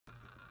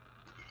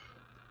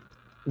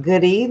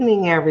Good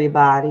evening,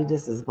 everybody.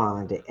 This is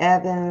Vonda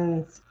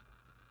Evans.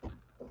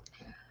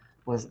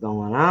 What's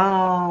going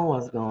on?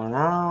 What's going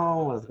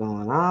on? What's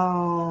going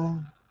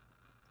on?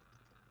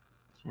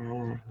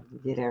 Trying to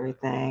get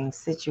everything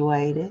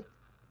situated.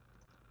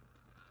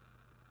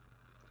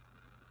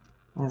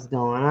 What's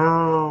going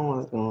on?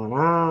 What's going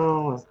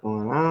on? What's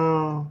going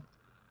on?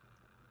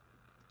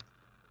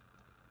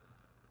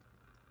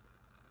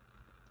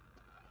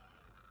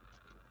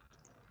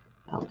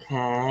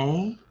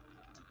 Okay.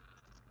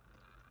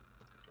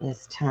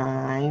 It's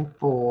time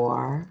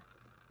for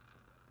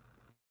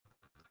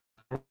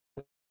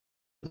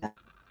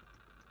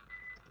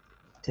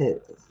to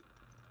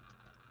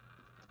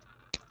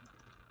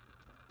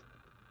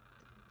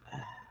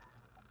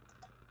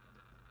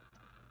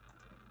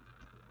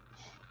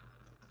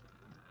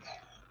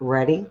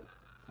ready.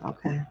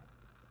 Okay.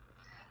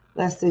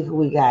 Let's see who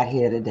we got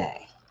here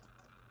today.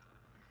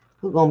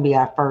 Who's gonna be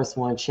our first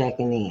one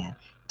checking in?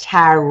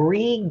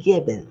 Tyree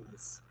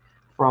Gibbons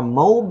from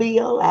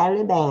Mobile,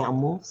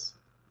 Alabama.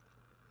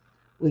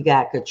 We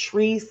got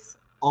Catrice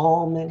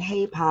Allman.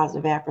 Hey,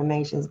 positive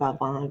affirmations by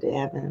Vonda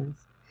Evans.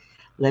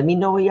 Let me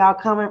know where y'all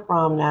coming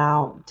from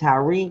now.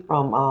 Tyree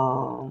from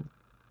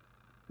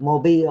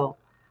Mobile.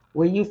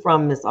 Where you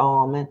from, Miss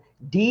Allman?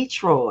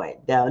 Detroit.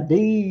 The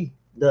D.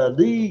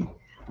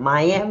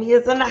 Miami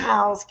is in the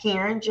house.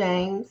 Karen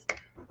James.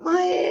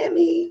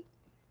 Miami.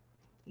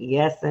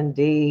 Yes,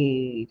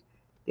 indeed.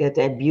 Get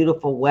that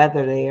beautiful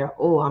weather there.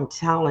 Oh, I'm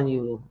telling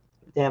you,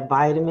 that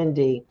vitamin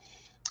D.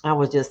 I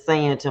was just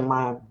saying to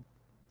my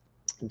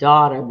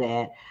daughter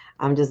that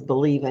I'm just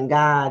believing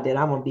God that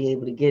I'm gonna be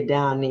able to get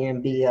down there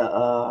and be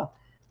a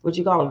what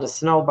you call it, a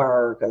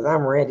snowbird, because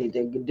I'm ready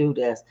to do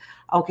this.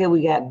 Okay,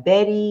 we got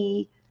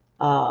Betty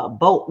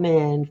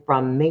Boatman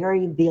from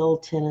Maryville,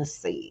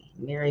 Tennessee.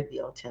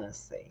 Maryville,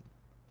 Tennessee.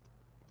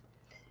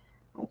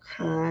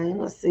 Okay,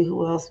 let's see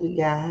who else we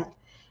got.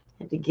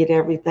 Had to get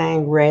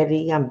everything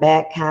ready. I'm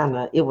back kind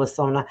of, it was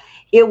so nice.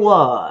 It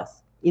was.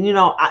 You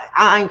know,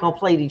 I ain't gonna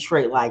play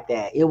Detroit like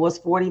that. It was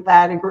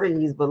 45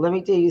 degrees, but let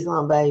me tell you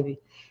something, baby.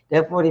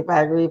 That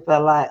 45 degree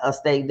felt like a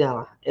steak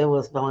dinner. It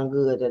was feeling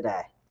good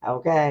today.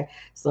 Okay.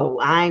 So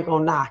I ain't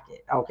gonna knock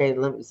it. Okay,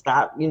 let me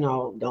stop.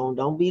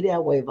 Don't be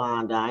that way,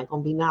 Vonda. I ain't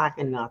gonna be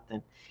knocking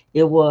nothing.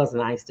 It was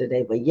nice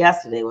today, but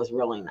yesterday was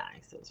really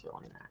nice. It was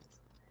really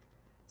nice.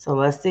 So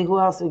let's see who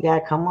else we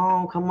got. Come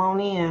on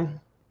in.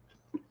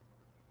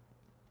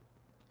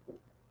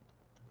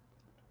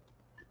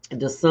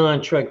 The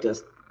sun tricked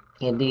us.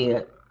 It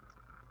did.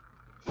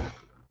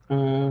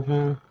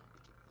 Hmm.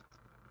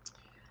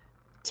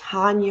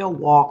 Tanya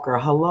Walker.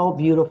 Hello,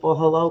 beautiful.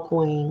 Hello,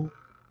 queen.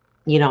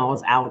 I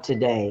was out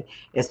today.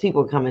 As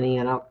people coming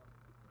in,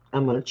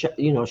 I'm going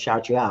to,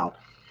 shout you out.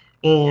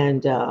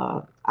 And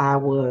I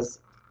was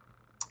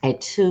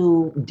at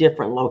two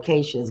different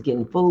locations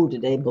getting food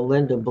today.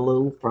 Belinda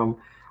Blue from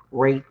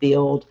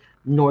Rayfield,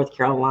 North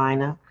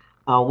Carolina.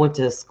 Went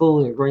to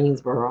school in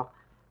Greensboro.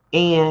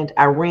 And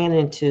I ran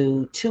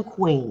into two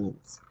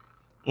queens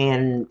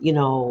and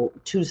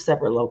two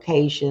separate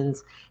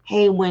locations.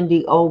 Hey,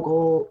 Wendy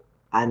Ogle,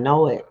 I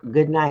know it.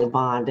 Good night,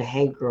 Vonda.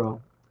 Hey,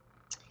 girl.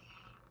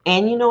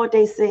 And you know what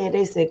they said?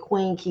 They said,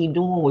 Queen, keep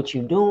doing what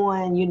you're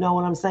doing. You know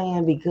what I'm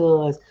saying?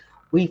 Because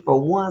we, for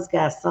once,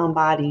 got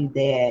somebody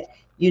that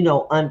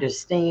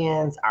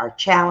understands our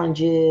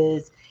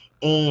challenges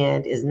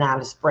and is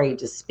not afraid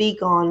to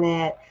speak on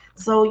that.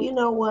 So you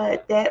know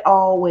what? That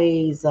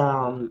always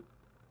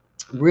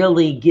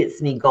really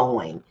gets me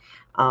going.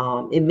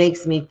 It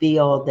makes me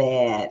feel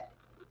that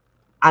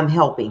I'm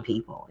helping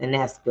people, and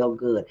that's feel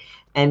good.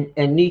 And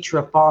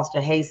Nitra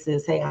Foster, hey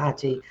sis, hey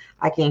auntie,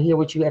 I can't hear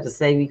what you have to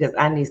say because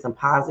I need some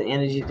positive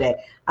energy today.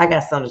 I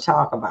got something to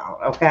talk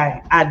about.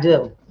 Okay, I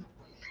do.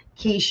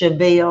 Keisha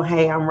Bell,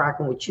 hey, I'm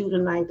rocking with you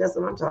tonight. That's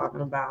what I'm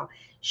talking about.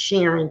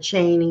 Sharon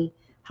Cheney,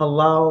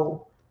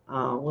 hello.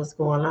 What's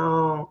going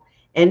on?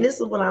 And this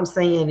is what I'm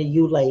saying to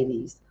you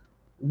ladies.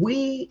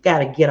 We got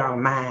to get our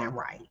mind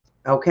right.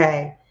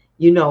 Okay.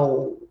 You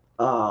know,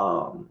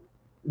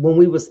 when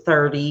we was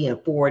 30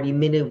 and 40,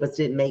 many of us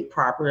didn't make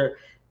proper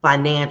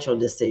financial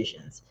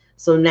decisions.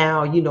 So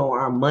now,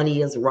 our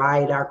money is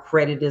right, our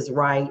credit is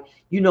right.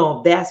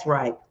 If that's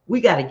right,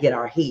 we got to get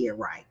our head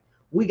right.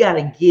 We got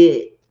to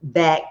get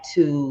back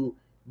to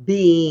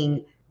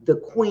being the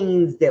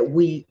queens that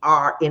we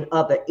are in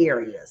other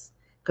areas.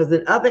 Because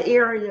in other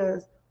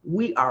areas,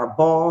 we are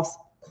boss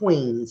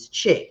queens,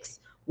 chicks.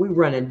 We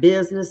running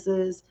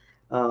businesses.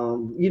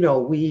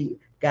 We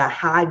got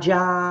high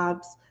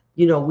jobs.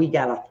 We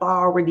got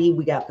authority.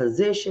 We got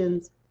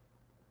positions,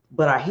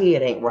 but our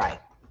head ain't right.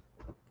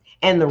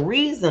 And the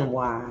reason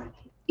why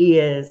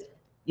is,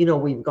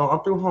 we've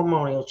gone through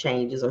hormonal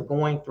changes or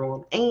going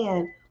through them,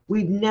 and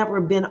we've never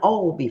been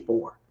old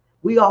before.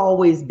 We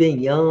always been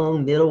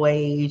young, middle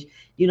age.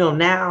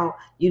 Now,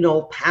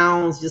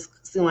 pounds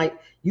just seem like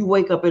you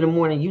wake up in the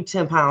morning, you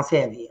 10 pounds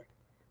heavier.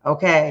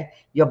 Okay.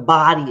 Your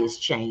body is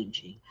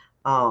changing.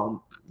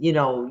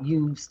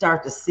 You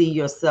start to see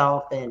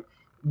yourself and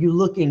you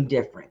looking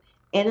different.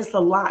 And it's a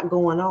lot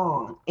going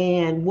on.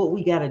 And what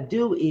we got to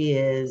do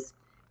is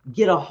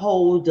get a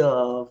hold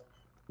of,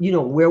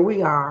 where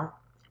we are.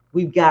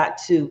 We've got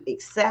to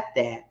accept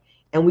that,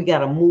 and we got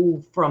to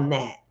move from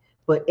that.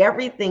 But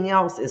everything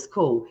else is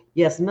cool.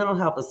 Yes, mental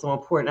health is so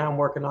important. I'm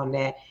working on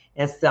that,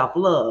 and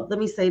self-love. Let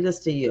me say this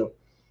to you.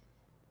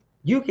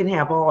 You can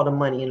have all the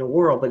money in the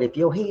world, but if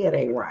your head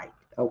ain't right,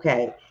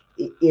 okay,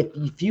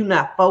 if you're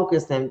not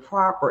focused and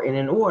proper and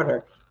in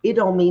order, it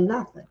don't mean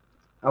nothing.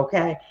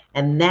 Okay.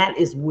 And that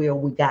is where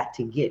we got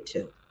to get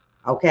to.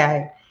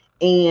 Okay.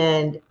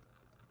 And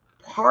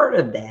part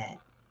of that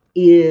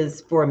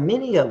is for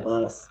many of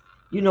us,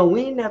 we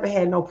ain't never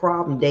had no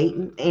problem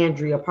dating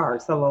Andrea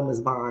Parks. Hello,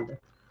 Miss Bonda.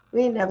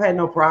 We ain't never had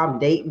no problem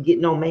dating,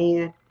 getting no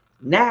man.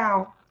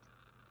 Now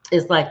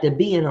it's like the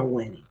men are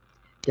winning.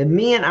 The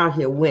men out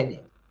here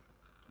winning.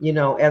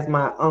 As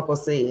my uncle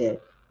said,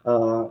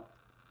 uh,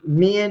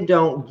 men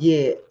don't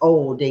get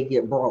old, they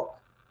get broke.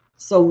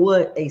 So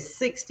what a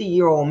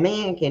 60-year-old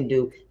man can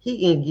do, he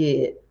can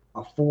get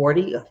a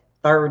 40, a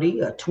 30,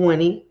 a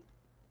 20,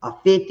 a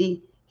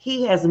 50.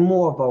 He has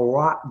more of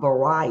a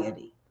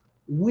variety.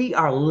 We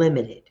are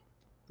limited.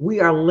 We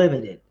are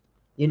limited.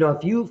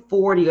 If you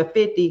 40 or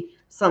 50,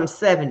 some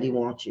 70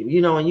 want you,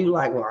 and you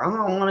like, well, I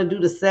don't want to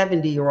do the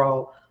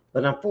 70-year-old.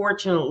 But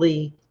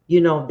unfortunately,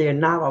 there are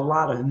not a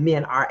lot of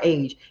men our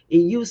age. It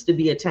used to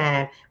be a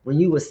time when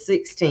you were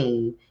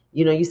 16,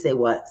 you say,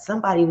 well,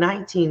 somebody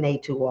 19, they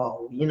too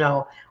old,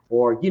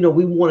 or,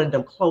 we wanted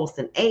them close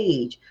in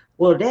age.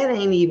 Well, that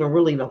ain't even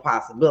really no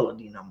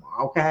possibility no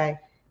more. Okay.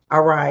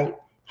 All right.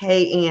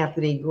 Hey,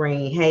 Anthony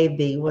Green. Hey,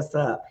 B, what's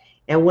up?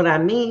 And what I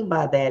mean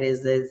by that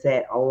is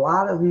that a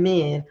lot of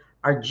men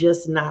are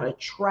just not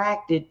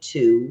attracted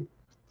to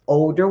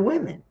older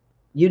women.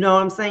 You know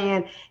what I'm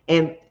saying?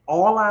 And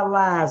all our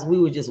lives, we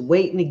were just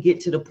waiting to get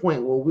to the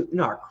point where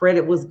our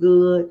credit was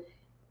good.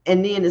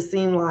 And then it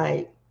seemed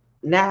like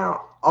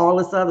now all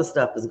this other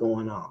stuff is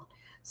going on.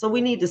 So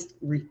we need to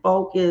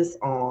refocus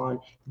on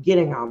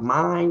getting our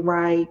mind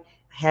right,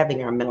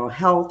 having our mental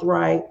health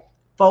right,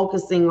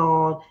 focusing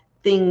on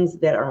things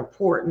that are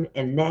important,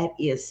 and that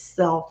is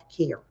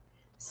self-care.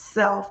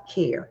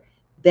 Self-care.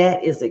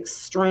 That is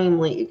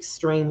extremely,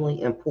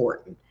 extremely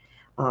important.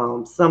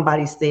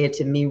 Somebody said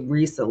to me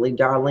recently,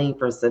 Darlene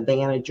from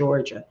Savannah,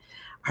 Georgia,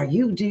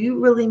 do you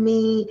really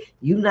mean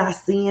you not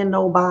seeing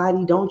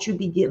nobody? Don't you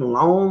be getting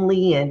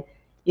lonely? And,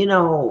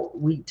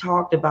 we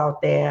talked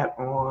about that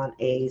on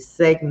a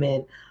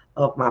segment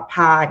of my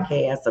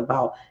podcast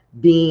about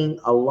being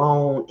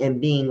alone and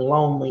being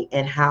lonely,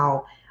 and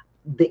how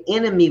the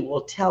enemy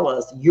will tell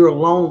us you're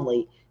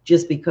lonely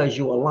just because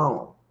you're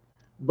alone.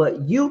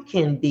 But you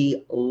can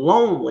be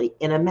lonely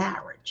in a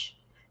marriage.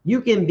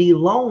 You can be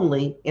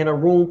lonely in a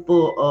room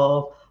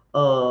full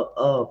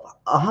of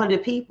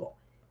 100 people.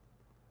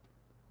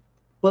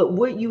 But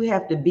what you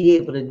have to be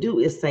able to do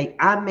is say,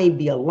 I may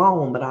be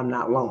alone, but I'm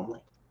not lonely.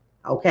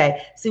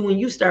 Okay. See, when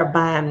you start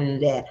buying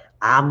into that,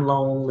 I'm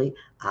lonely,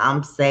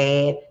 I'm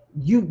sad,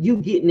 you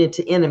getting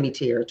into enemy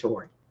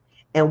territory.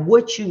 And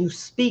what you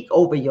speak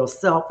over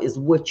yourself is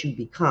what you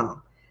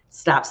become.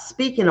 Stop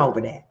speaking over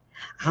that.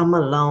 I'm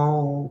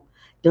alone.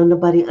 Don't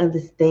nobody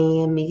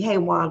understand me. Hey,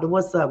 Wanda,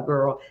 what's up,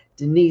 girl?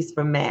 Denise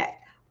from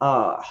Mac,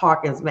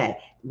 Hawkins Mac,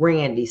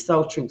 Randy,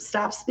 so true.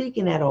 Stop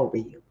speaking that over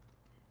you.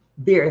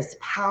 There is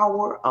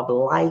power of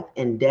life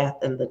and death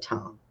in the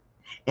tongue.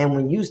 And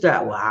when you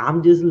start, well,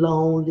 I'm just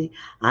lonely,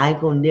 I ain't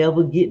gonna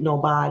never get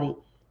nobody,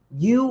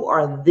 you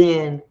are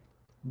then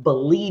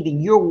believing,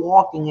 you're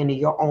walking into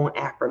your own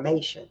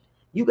affirmation.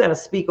 You got to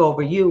speak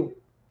over you.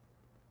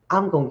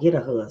 I'm gonna get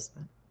a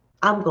husband.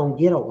 I'm gonna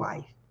get a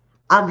wife.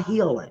 I'm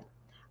healing.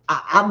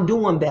 I'm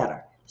doing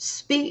better.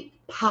 Speak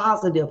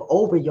positive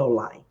over your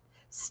life.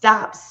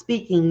 Stop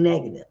speaking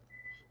negative.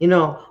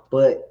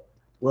 But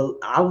well,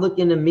 I look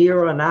in the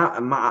mirror and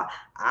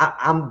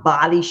I'm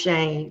body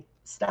shamed.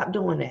 Stop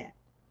doing that.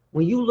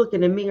 When you look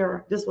in the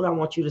mirror, this is what I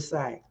want you to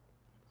say.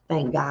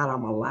 Thank God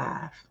I'm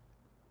alive.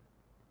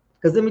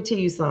 Because let me tell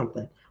you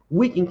something.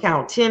 We can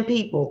count 10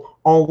 people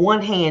on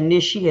one hand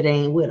this year that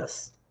ain't with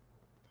us.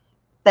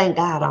 Thank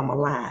God I'm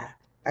alive.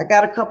 I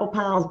got a couple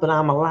pounds, but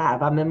I'm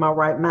alive. I'm in my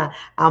right mind.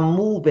 I'm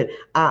moving.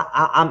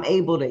 I'm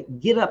able to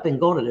get up and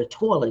go to the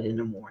toilet in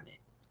the morning.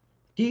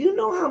 Do you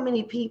know how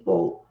many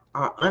people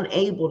are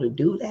unable to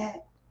do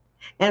that?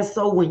 And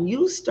so when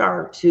you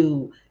start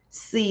to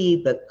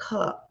see the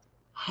cup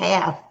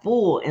half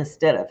full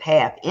instead of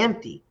half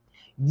empty,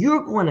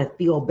 you're going to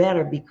feel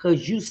better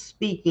because you're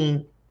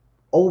speaking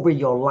over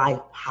your life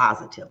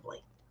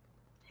positively.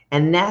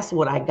 And that's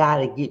what I got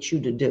to get you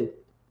to do.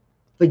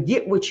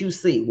 Forget what you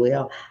see.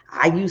 Well,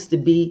 I used to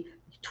be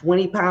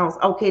 20 pounds.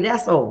 Okay,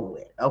 that's over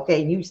with.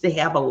 Okay, you used to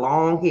have a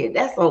long hair.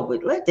 That's over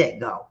with. Let that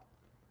go.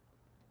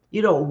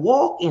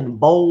 Walk in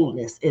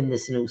boldness in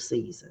this new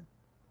season.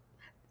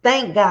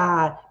 Thank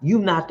God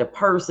you're not the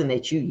person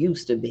that you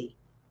used to be.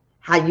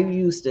 How you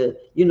used to,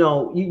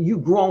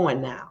 you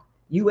growing now.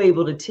 You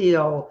able to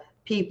tell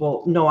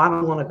people, no, I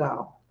don't want to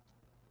go.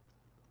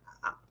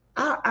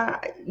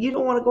 You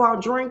don't want to go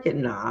out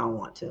drinking? No, I don't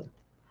want to.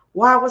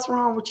 Why? What's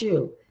wrong with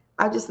you?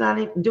 I'm just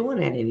not doing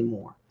that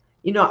anymore.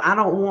 I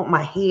don't want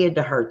my head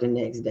to hurt the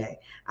next day.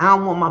 I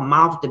don't want my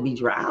mouth to be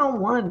dry. I don't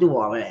want to do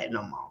all of that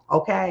no more.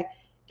 Okay.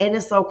 And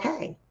it's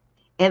okay.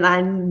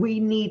 And we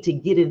need to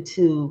get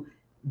into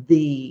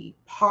the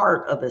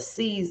part of the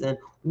season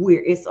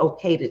where it's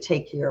okay to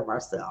take care of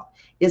ourselves.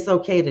 It's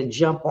okay to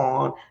jump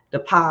on the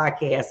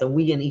podcast and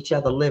we in each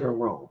other living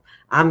room.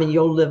 I'm in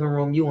your living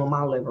room, you in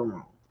my living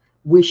room.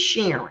 We're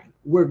sharing,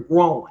 we're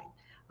growing.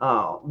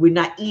 We're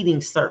not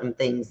eating certain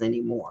things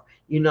anymore.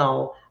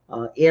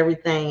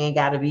 Everything ain't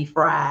got to be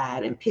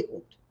fried and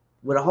pickled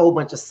with a whole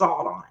bunch of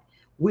salt on it.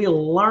 We're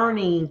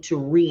learning to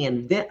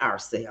reinvent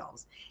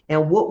ourselves.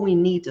 And what we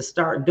need to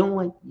start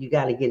doing, you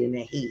got to get in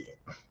that head.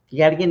 You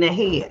got to get in that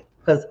head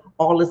because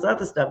all this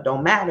other stuff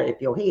don't matter if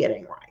your head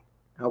ain't right.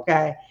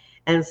 Okay.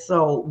 And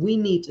so we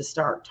need to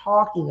start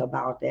talking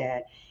about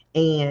that.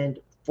 And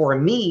for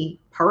me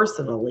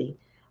personally,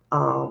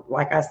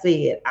 like I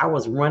said, I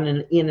was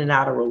running in and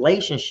out of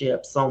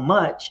relationships so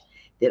much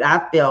that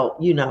I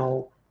felt,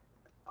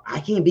 I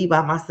can't be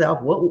by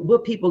myself.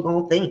 What people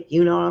gonna think?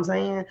 You know what I'm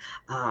saying?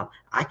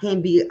 I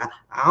can't be.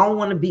 I don't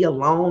want to be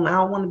alone. I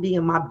don't want to be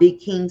in my big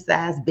king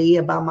size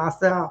bed by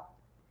myself.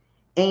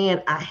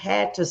 And I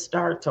had to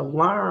start to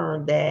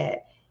learn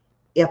that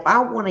if I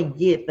want to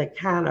get the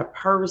kind of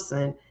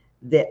person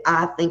that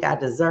I think I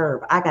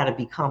deserve, I got to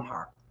become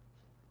her.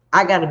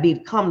 I got to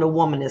become the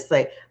woman that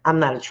say, I'm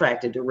not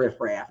attracted to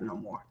riffraff no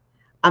more.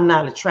 I'm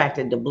not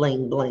attracted to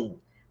bling bling.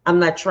 I'm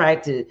not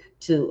attracted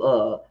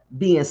to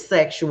being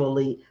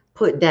sexually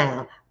put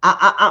down.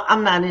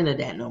 I'm not into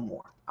that no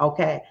more.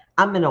 Okay.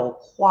 I'm in a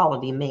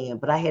quality man,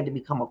 but I had to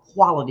become a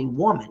quality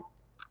woman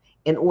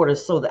in order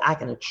so that I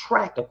can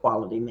attract a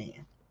quality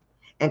man.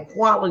 And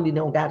quality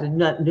don't got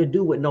nothing to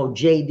do with no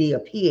JD or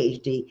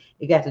PhD.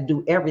 It got to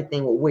do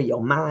everything with where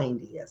your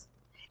mind is.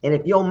 And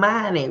if your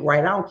mind ain't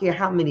right, I don't care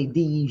how many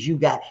D's you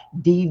got,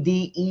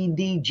 DD,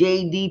 ED,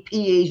 JD,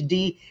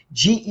 PhD,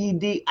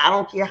 GED, I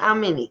don't care how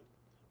many.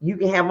 You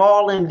can have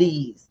all them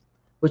D's,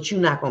 but you're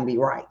not going to be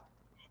right.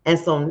 And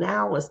so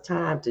now it's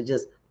time to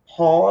just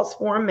pause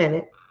for a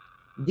minute,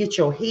 get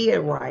your head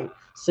right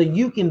so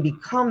you can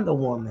become the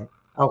woman,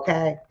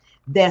 okay,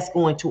 that's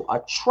going to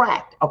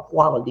attract a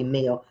quality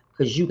male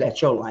because you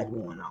got your life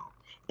going on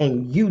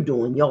and you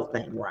doing your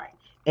thing right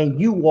and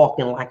you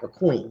walking like a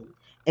queen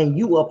and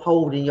you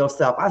upholding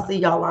yourself. I see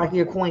y'all out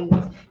here, queens.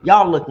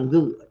 Y'all looking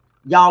good.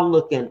 Y'all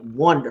looking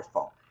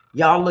wonderful.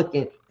 Y'all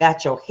looking,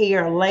 got your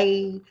hair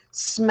laid,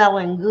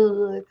 smelling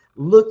good,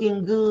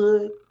 looking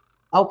good,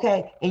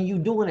 okay? And you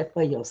doing it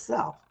for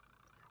yourself.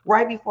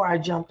 Right before I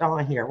jumped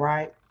on here,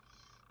 right?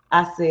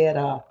 I said,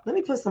 let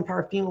me put some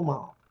perfume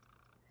on.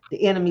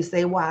 The enemy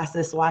say, why? I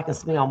said, so I can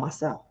smell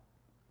myself.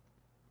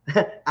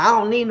 I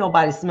don't need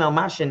nobody to smell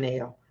my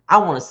Chanel. I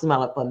want to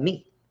smell it for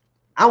me.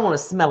 I want to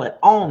smell it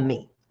on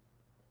me.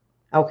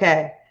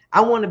 Okay.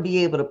 I want to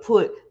be able to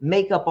put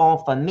makeup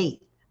on for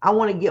me. I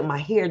want to get my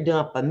hair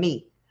done for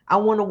me. I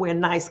want to wear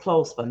nice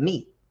clothes for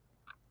me.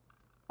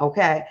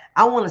 Okay.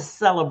 I want to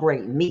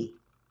celebrate me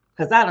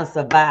because I done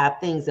survived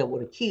things that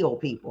would have killed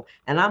people.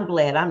 And I'm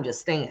glad I'm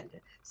just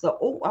standing.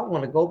 So, I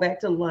want to go back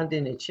to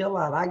London and chill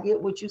out. I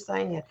get what you're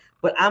saying,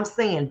 but I'm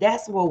saying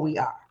that's where we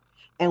are.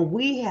 And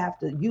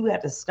you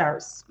have to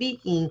start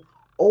speaking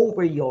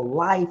over your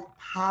life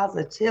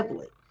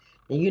positively.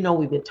 And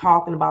we've been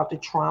talking about the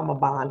trauma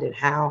bond and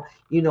how,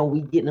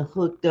 we getting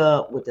hooked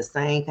up with the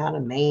same kind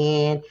of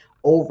man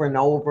over and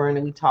over.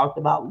 And we talked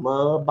about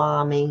love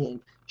bombing and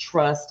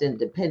trust and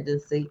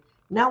dependency.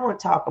 Now I want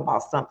to talk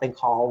about something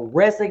called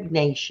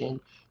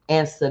resignation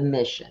and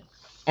submission.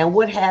 And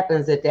what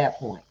happens at that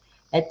point?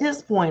 At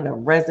this point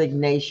of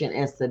resignation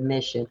and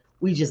submission,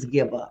 we just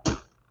give up.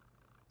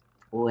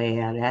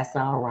 Well, that's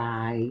all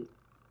right.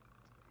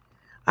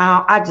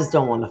 I just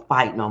don't want to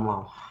fight no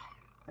more.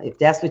 If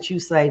that's what you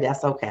say,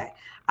 that's okay.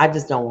 I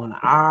just don't want to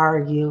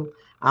argue.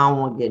 I don't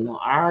want to get no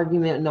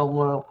argument no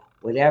more.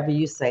 Whatever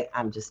you say,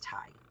 I'm just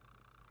tired.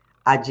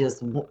 I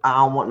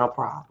don't want no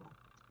problem.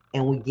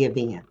 And we give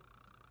in.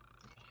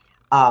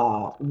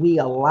 We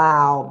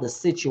allow the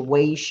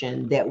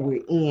situation that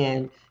we're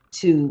in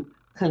to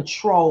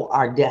control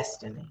our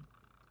destiny.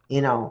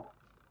 We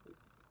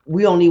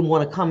don't even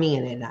want to come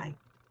in at night.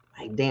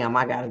 Like, damn,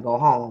 I got to go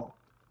home.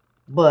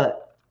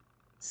 But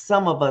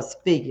some of us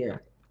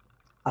figure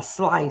a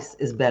slice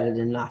is better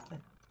than nothing.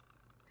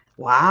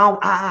 Well,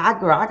 I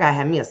got to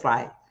have me a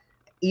slice,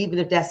 even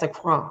if that's a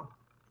crumb.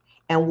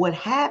 And what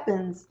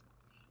happens,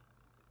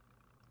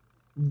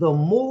 the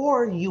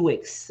more you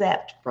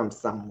accept from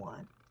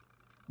someone,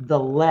 the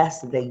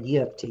less they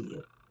give to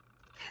you.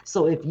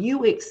 So if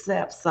you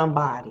accept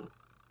somebody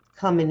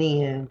coming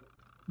in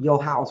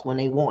your house when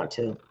they want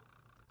to,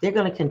 they're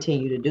going to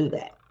continue to do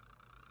that.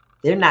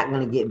 They're not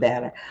going to get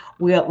better.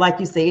 Well, like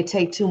you say, it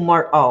takes too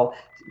much. Oh,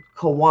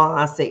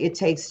 Kawan said it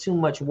takes too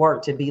much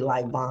work to be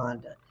like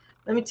Vonda.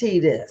 Let me tell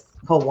you this,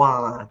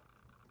 Kawan.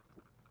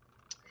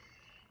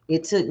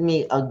 It took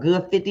me a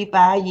good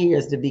 55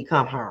 years to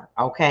become her,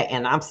 okay?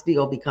 And I'm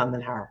still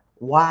becoming her.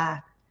 Why?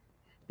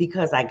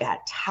 Because I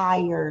got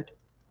tired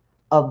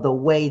of the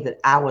way that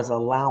I was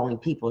allowing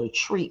people to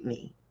treat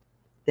me.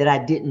 that I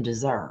didn't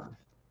deserve.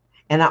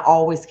 And I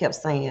always kept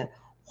saying,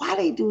 why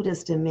they do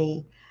this to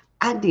me?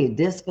 I did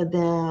this for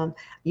them.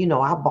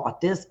 I bought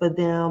this for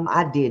them.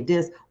 I did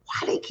this.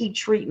 Why they keep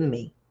treating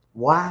me?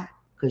 Why?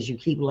 Because you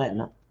keep letting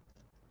them.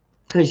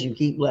 Because you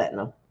keep letting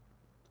them.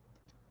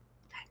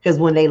 Because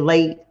when they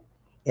late,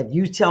 if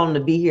you tell them to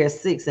be here at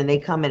 6 and they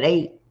come at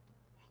 8,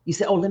 you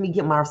say, oh, let me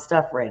get my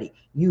stuff ready.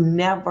 You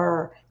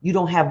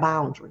don't have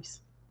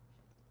boundaries.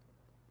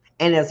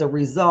 And as a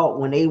result,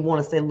 when they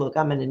want to say, look,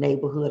 I'm in the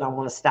neighborhood, I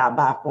want to stop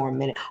by for a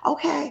minute.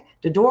 Okay,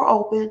 the door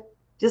open.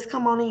 Just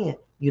come on in.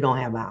 You don't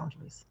have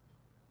boundaries.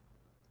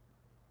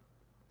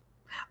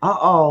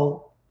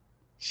 Uh-oh,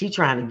 she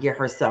trying to get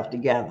herself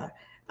together,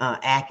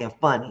 acting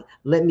funny.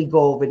 Let me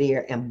go over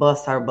there and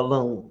bust her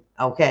balloon,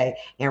 okay,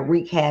 and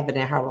wreak havoc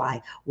in her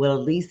life. Well,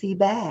 at least he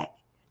back.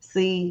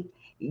 See,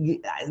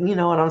 you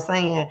know what I'm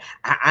saying?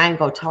 I ain't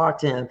gonna talk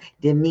to him.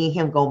 Then me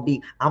and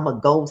him I'm gonna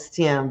ghost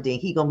him. Then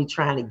he gonna be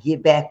trying to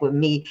get back with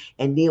me,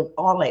 and then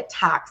all that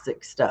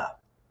toxic stuff.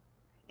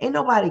 Ain't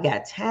nobody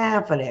got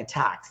time for that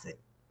toxic.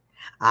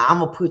 I'm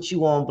gonna put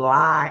you on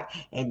block,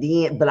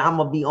 but I'm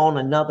gonna be on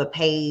another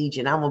page,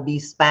 and I'm gonna be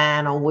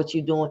spying on what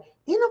you're doing.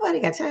 Ain't nobody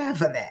got time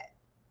for that.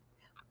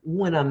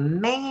 When a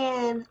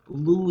man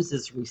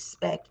loses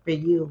respect for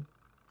you,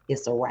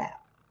 it's a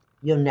wrap.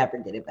 You'll never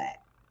get it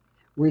back.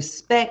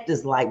 Respect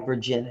is like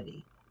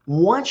virginity.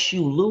 Once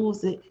you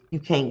lose it, you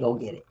can't go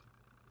get it.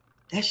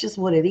 That's just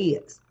what it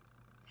is.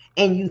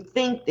 And you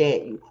think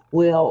that,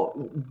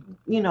 well,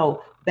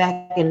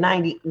 back in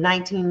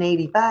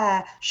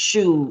 1985,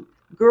 shoot,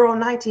 girl,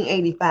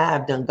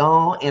 1985 done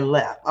gone and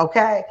left,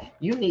 okay?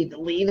 You need to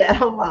leave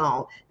that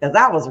alone, because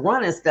I was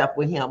running stuff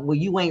with him. Well,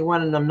 you ain't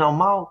running them no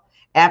more.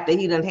 After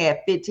he done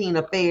had 15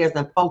 affairs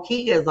and 4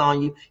 kids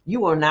on you,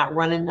 you are not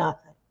running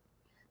nothing.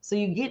 So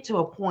you get to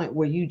a point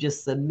where you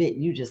just submit.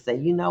 You just say,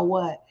 you know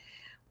what?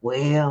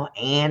 Well,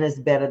 Ann is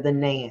better than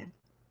Nan.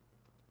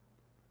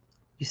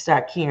 You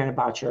start caring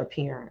about your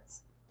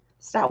appearance.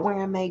 Stop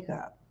wearing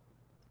makeup.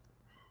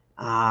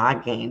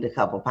 I gained a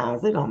couple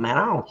pounds. It don't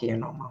matter. I don't care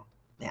no more.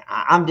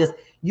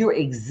 You're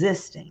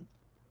existing.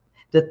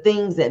 The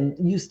things that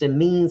used to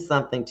mean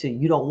something to you,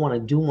 you don't want to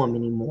do them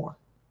anymore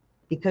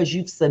because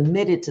you've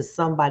submitted to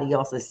somebody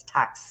else's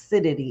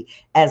toxicity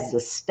as the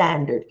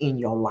standard in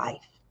your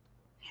life.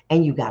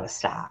 And you got to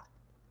stop.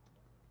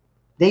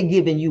 They're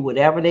giving you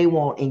whatever they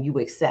want and you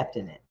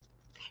accepting it.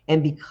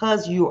 And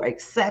because you're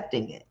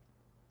accepting it,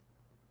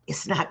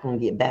 it's not going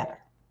to get better.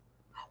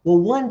 Well,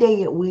 one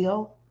day it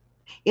will.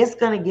 It's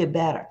going to get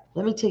better.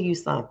 Let me tell you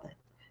something.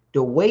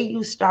 The way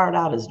you start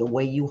out is the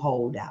way you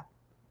hold out.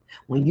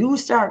 When you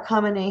start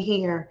coming in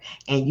here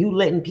and you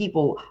letting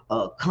people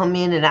come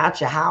in and out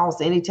your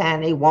house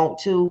anytime they want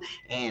to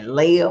and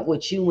lay up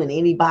with you and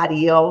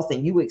anybody else,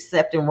 and you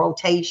accepting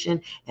rotation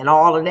and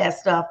all of that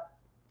stuff,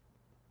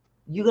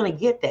 you're going to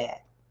get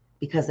that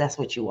because that's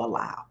what you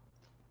allow.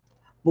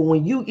 But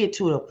when you get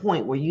to the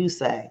point where you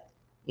say,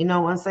 you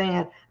know what I'm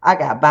saying? I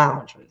got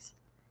boundaries.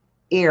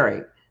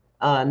 Eric,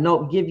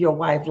 no, give your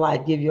wife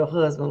life, give your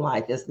husband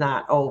life. It's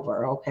not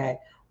over, okay?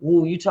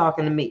 Ooh, you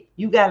talking to me.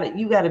 You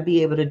gotta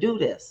be able to do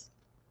this.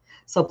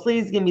 So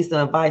please give me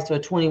some advice to a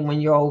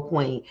 21-year-old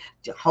queen.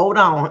 Hold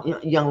on,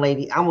 young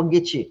lady, I'm gonna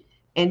get you.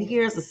 And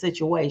here's the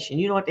situation.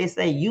 You know what they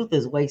say? Youth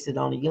is wasted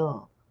on the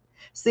young.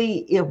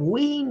 See, if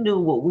we knew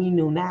what we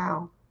knew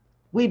now,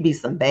 we'd be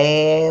some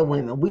bad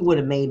women. We would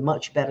have made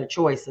much better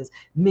choices.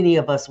 Many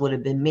of us would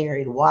have been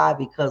married. Why?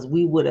 Because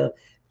we would have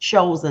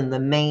chosen the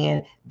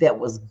man that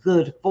was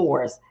good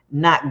for us,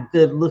 not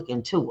good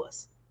looking to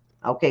us.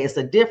 Okay, it's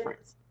a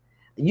difference.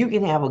 You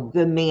can have a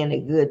good man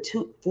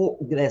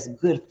that's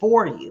good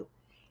for you,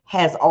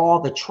 has all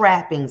the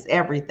trappings,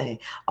 everything.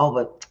 Oh,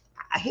 but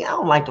I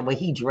don't like the way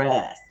he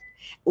dressed.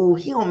 Oh,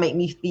 he don't make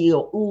me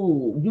feel,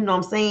 ooh, you know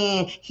what I'm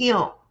saying?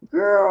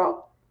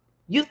 Girl,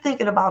 you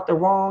thinking about the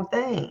wrong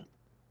thing.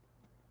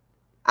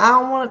 I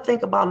don't want to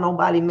think about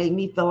nobody make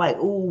me feel like,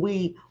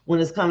 ooh, when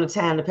it's come to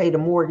time to pay the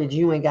mortgage,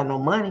 you ain't got no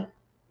money.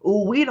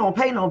 Ooh, we don't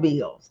pay no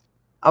bills.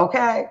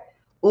 Okay?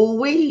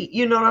 Ooh,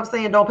 you know what I'm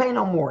saying? Don't pay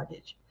no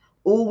mortgage.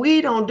 Ooh, we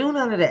don't do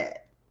none of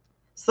that.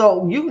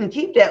 So you can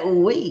keep that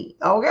ooh,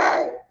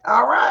 okay?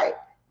 All right?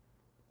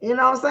 You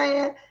know what I'm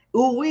saying?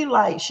 Ooh, we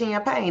like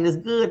champagne. It's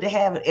good to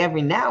have it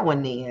every now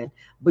and then,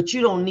 but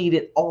you don't need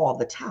it all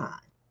the time.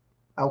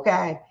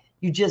 Okay?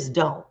 You just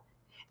don't.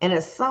 And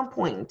at some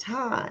point in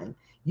time,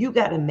 you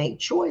got to make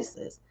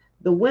choices.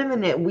 The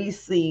women that we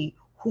see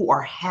who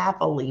are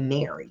happily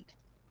married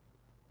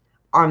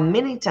are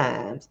many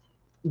times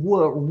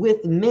were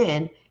with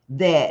men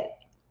that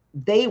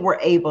they were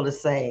able to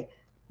say,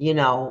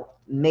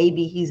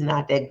 maybe he's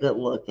not that good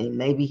looking.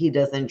 Maybe he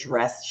doesn't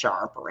dress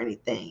sharp or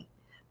anything.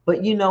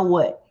 But you know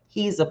what?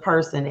 He's a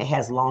person that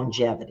has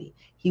longevity.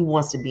 He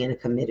wants to be in a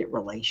committed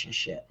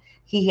relationship.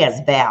 He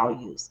has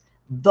values.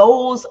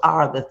 Those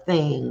are the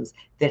things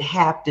that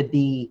have to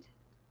be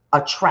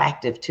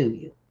attractive to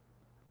you.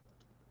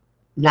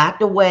 Not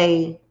the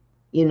way,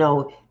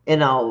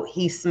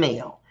 he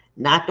smell.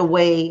 Not the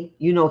way,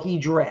 he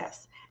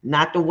dress.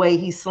 Not the way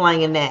he's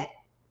slanging that.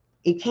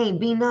 It can't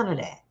be none of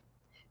that.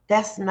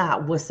 That's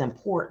not what's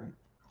important.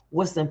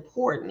 What's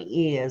important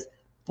is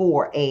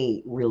for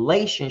a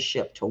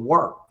relationship to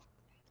work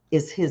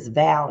is his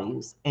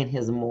values and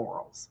his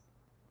morals.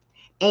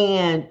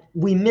 And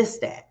we miss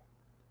that.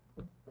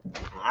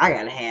 I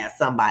gotta have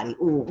somebody.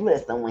 Ooh,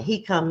 listen, when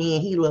he come in,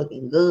 he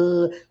looking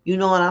good. You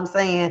know what I'm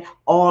saying?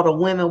 All the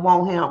women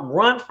want him.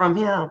 Run from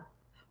him.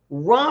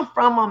 Run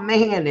from a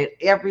man that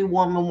every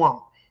woman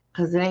wants.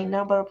 Because it ain't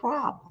nothing but a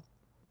problem.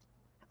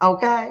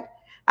 Okay?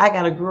 I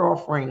got a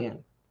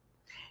girlfriend.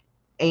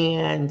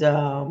 And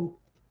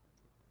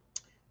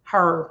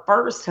her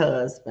first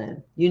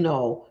husband,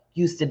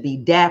 used to be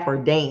Dapper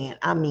Dan.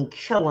 I mean,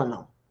 killing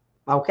him.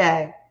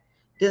 Okay?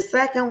 The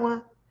second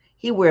one,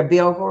 he wear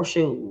Velcro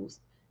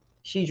shoes.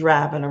 She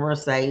driving a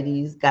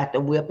Mercedes, got the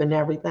whip and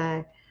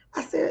everything.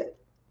 I said,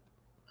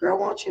 girl,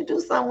 won't you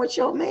do something with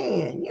your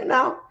man?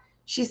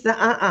 She said,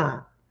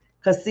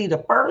 Because see,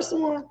 the first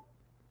one,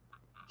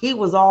 he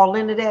was all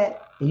into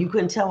that, and you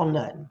couldn't tell him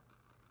nothing.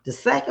 The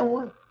second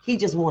one, he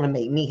just want to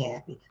make me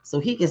happy so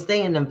he can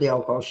stay in them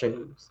Velcro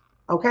shoes.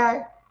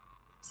 Okay?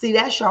 See,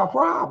 that's your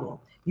problem.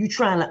 You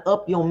trying to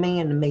up your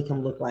man to make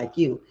him look like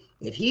you.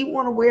 If he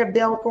want to wear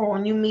Velcro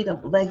and you meet him,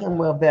 let him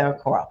wear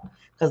Velcro.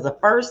 Because the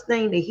first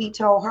thing that he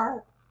told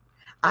her,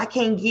 I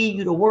can't give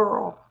you the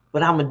world,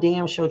 but I'm a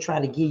damn sure try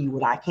to give you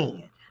what I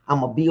can. I'm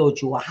going to build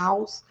you a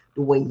house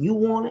the way you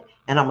want it,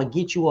 and I'm going to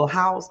get you a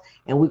house,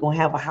 and we're going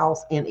to have a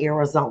house in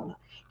Arizona.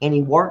 And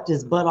he worked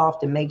his butt off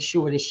to make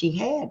sure that she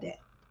had that.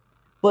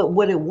 But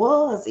what it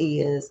was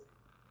is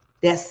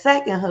that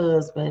second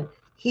husband,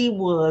 he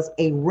was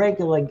a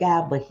regular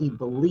guy, but he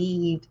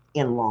believed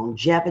in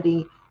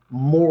longevity,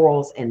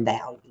 morals, and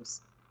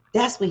values.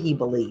 That's what he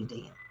believed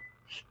in.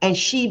 And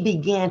she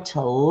began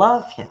to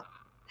love him.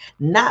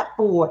 Not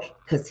for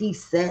because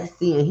he's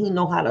sassy and he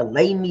know how to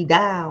lay me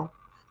down,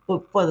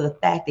 but for the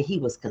fact that he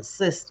was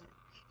consistent.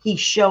 He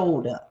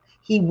showed up.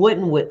 He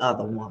wasn't with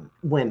other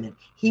women.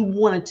 He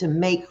wanted to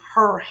make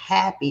her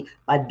happy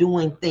by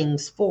doing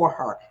things for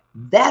her.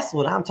 That's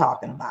what I'm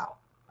talking about.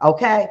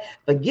 Okay?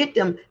 Forget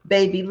them,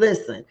 baby.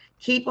 Listen,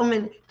 keep them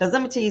in. Because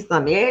let me tell you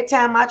something. Every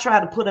time I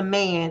try to put a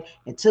man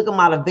and took him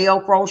out of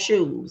Velcro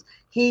shoes,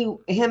 him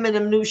and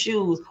them new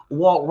shoes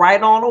walk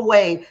right on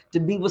away to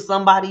be with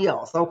somebody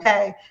else.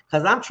 Okay?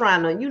 Because I'm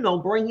trying to,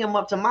 bring him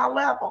up to my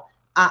level.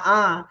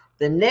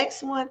 The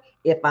next one,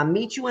 if I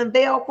meet you in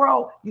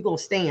Velcro, you're going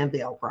to stay in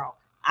Velcro.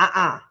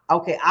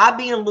 Okay, I'll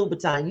be in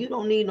Louboutin. You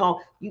don't need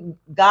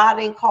God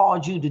ain't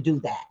called you to do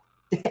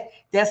that.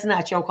 That's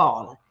not your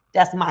calling.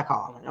 That's my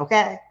calling,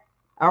 okay?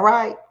 All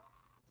right?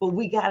 But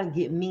we got to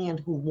get men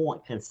who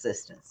want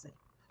consistency,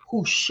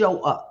 who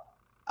show up,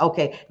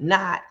 okay?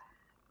 Not,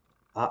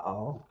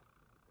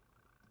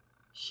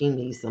 she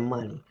needs some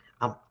money.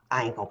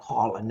 I ain't going to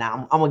call her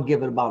now. I'm going to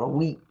give it about a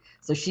week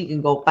so she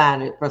can go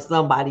find it for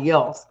somebody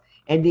else.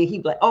 And then he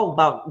be like,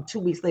 about 2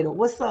 weeks later,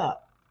 what's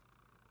up?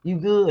 You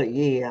good?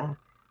 Yeah.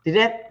 Did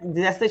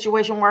that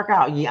situation work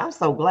out? Yeah, I'm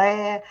so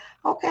glad.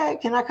 Okay,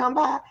 can I come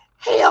by?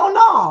 Hell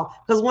no,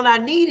 because when I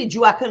needed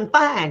you, I couldn't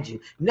find you.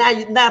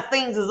 Now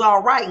things is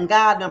all right, and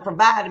God done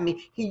provided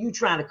me. Here you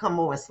trying to come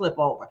over and slip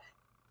over.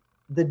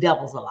 The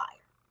devil's a liar.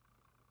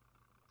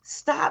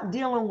 Stop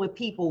dealing with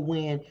people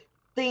when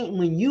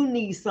you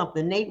need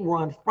something, they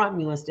run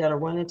from you instead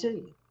of running to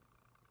you.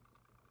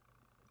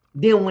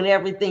 Then when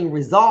everything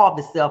resolved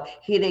itself,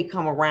 here they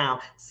come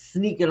around,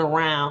 sneaking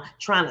around,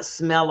 trying to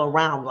smell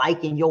around,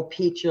 liking your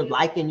picture,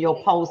 liking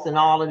your post and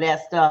all of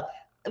that stuff.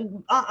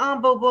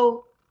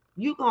 Boo-boo,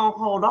 you gonna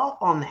hold off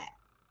on that.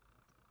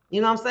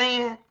 You know what I'm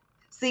saying?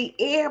 See,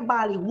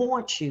 everybody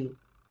wants you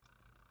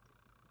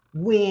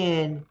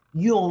when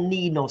you don't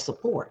need no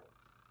support,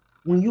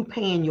 when you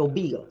paying your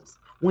bills,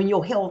 when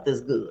your health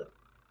is good.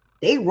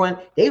 They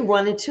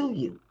run into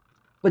you.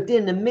 But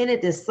then the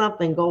minute that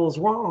something goes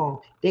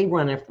wrong, they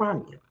running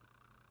from you.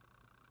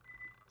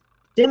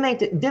 Them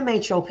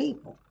ain't your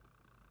people.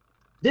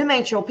 Them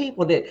ain't your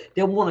people that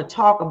want to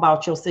talk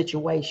about your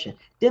situation.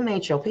 Them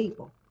ain't your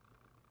people.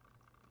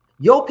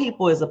 Your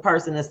people is a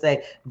person that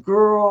say,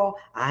 girl,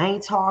 I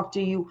ain't talked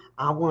to you.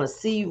 I want to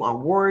see you.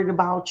 I'm worried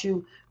about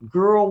you.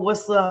 Girl,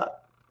 what's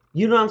up?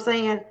 You know what I'm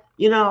saying?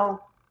 That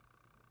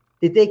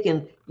they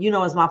can,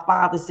 as my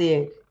father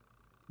said,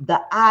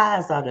 the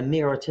eyes are the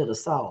mirror to the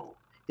soul.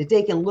 That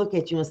they can look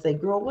at you and say,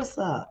 girl, what's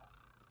up?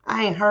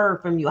 I ain't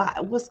heard from you.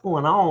 What's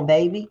going on,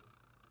 baby?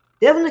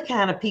 They're the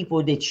kind of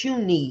people that you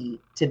need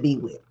to be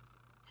with.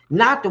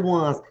 Not the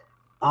ones,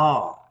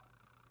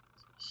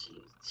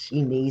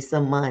 she needs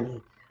some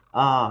money.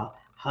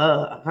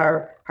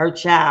 Her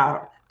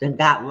child done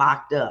got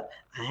locked up.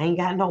 I ain't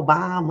got no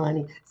bond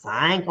money, so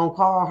I ain't gonna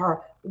call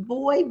her.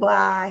 Boy,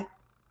 bye.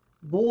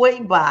 Boy,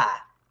 bye.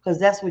 Because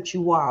that's what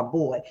you are,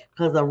 boy.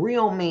 Because a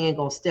real man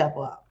gonna step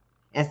up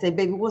and say,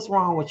 baby, what's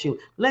wrong with you?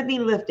 Let me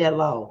lift that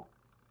load.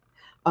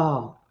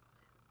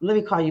 Let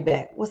me call you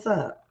back. What's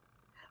up?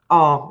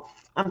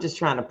 I'm just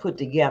trying to put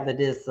together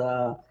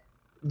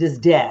this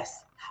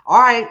desk. All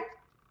right,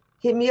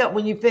 hit me up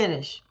when you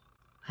finish.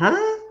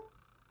 Huh?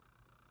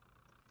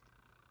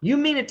 You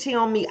mean to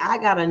tell me I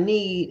got a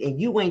need and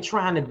you ain't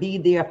trying to be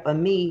there for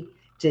me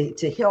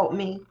to help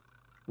me.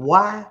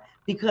 Why?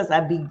 Because I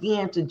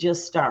began to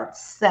just start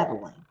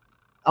settling,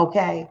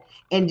 okay?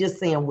 And just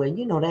saying,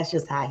 well, that's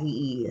just how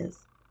he is.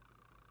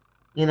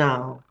 You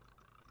know,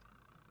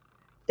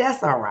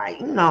 that's all right.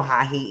 You know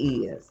how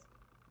he is.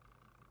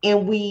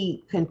 And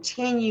we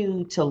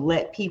continue to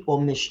let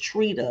people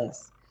mistreat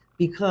us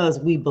because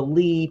we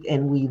believe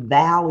and we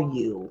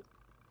value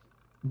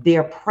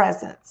their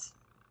presence.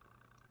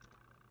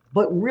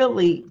 But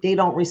really, they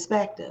don't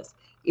respect us.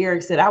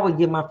 Eric said, I would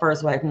give my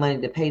first wife money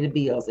to pay the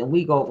bills, and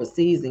we go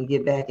overseas and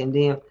get back, and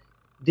then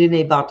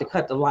they about to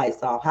cut the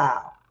lights off.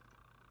 How?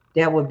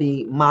 That would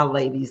be my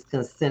ladies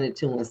consented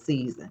to in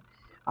season.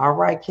 All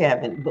right,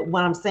 Kevin. But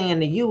what I'm saying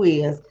to you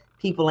is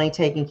people ain't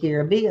taking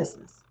care of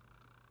business.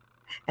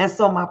 And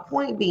so my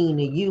point being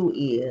to you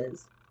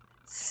is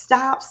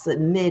stop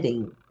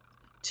submitting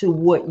to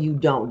what you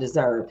don't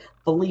deserve.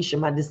 Felicia,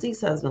 my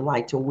deceased husband,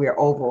 liked to wear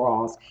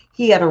overalls.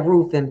 He had a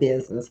roofing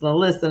business. Now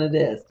listen to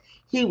this.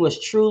 He was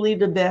truly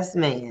the best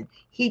man.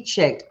 He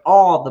checked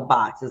all the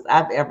boxes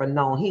I've ever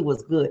known. He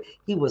was good.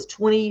 He was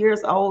 20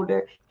 years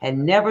older, had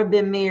never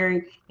been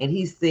married, and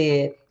he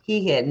said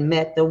he had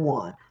met the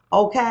one.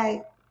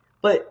 Okay?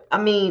 But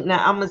I mean,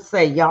 now I'm gonna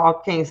say y'all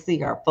can't see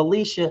her.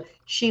 Felicia,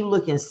 she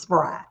looking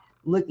spry,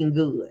 looking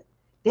good.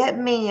 That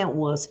man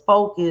was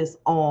focused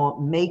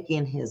on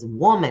making his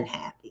woman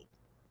happy.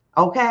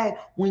 Okay?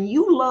 When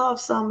you love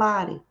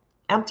somebody,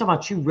 I'm talking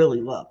about you really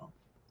love them.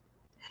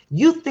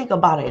 You think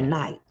about it at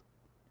night.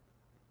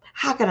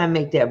 How can I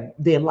make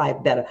their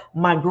life better?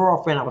 My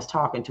girlfriend, I was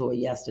talking to her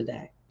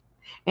yesterday,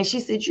 and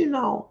she said,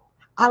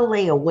 I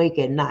lay awake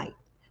at night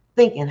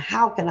thinking,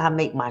 how can I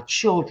make my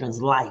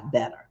children's life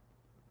better?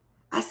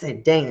 I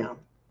said, damn.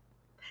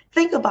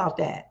 Think about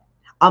that.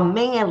 A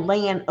man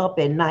laying up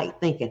at night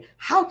thinking,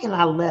 how can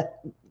I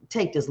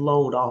take this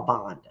load off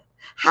Vonda?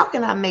 How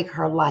can I make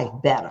her life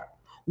better?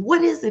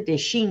 What is it that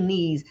she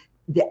needs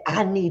that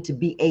I need to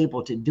be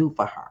able to do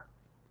for her?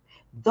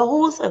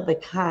 Those are the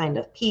kind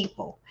of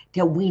people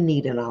that we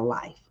need in our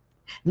life.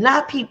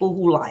 Not people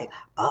who like,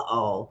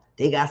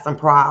 they got some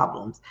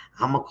problems.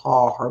 I'm gonna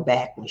call her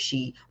back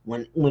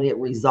when it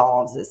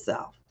resolves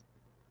itself.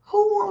 Who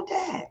want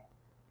that?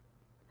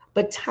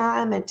 But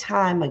time and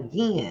time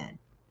again,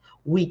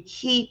 we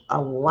keep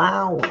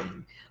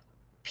allowing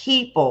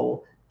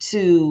people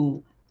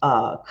to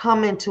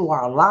come into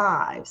our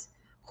lives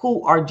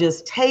who are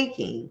just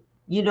taking,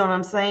 you know what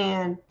I'm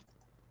saying?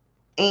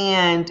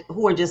 And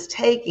who are just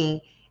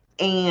taking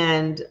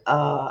and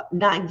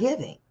not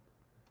giving.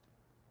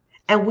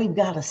 And we've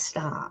got to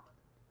stop.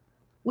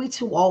 We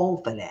too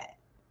old for that.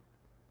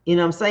 You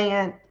know what I'm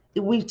saying?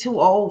 We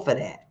too old for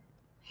that.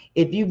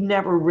 If you've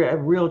never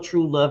real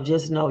true love,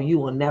 just know you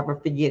will never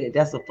forget it.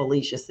 That's what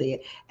Felicia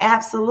said.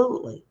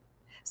 Absolutely.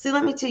 See,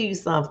 let me tell you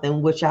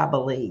something which I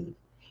believe.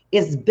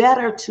 It's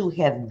better to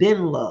have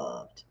been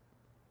loved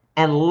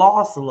and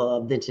lost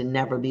love than to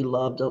never be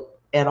loved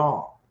at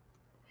all.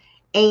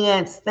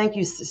 And thank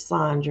you,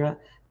 Sandra.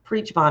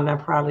 Preach, Bond. I'm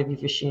proud of you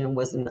for sharing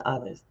wisdom to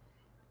others.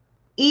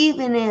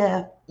 Even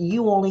if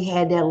you only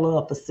had that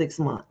love for 6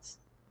 months,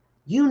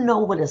 you know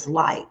what it's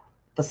like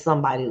for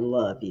somebody to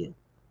love you.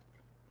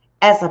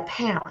 As a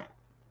parent,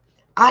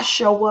 I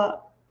show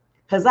up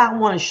because I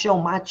want to show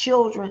my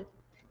children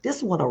this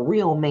is what a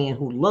real man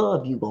who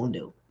love you gonna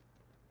do.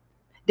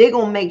 They're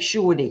gonna make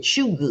sure that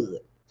you good,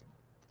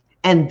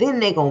 and then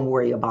they're gonna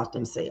worry about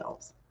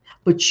themselves.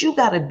 But you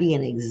got to be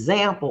an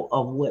example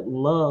of what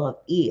love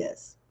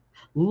is.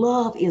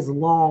 Love is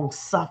long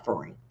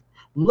suffering.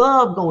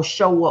 Love gonna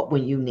show up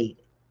when you need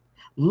it.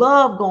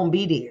 Love gonna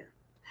be there.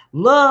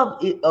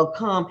 Love will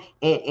come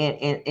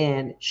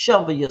and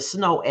shovel your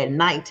snow at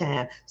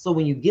nighttime so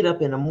when you get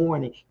up in the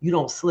morning, you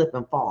don't slip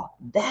and fall.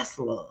 That's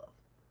love.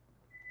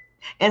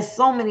 And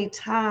so many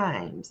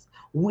times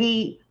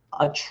we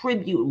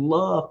attribute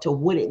love to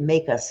what it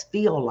make us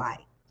feel like.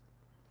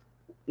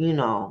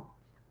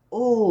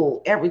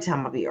 Oh, every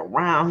time I be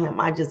around him,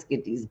 I just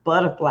get these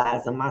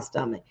butterflies in my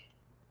stomach.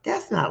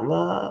 That's not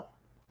love.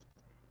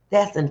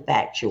 That's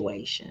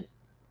infatuation.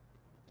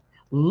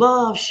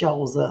 Love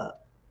shows up.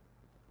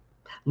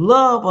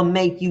 Love will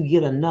make you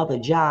get another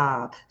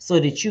job so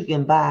that you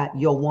can buy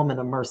your woman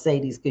a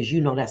Mercedes because you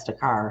know that's the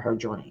car of her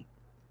dream.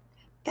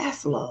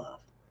 That's love.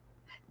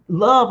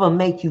 Love will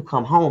make you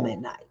come home at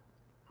night.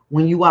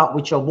 When you out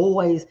with your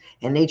boys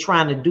and they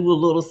trying to do a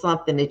little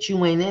something that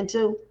you ain't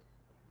into,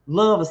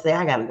 love will say,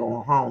 I got to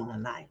go home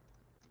tonight.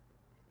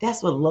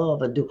 That's what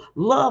love will do.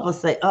 Love will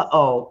say,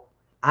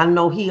 I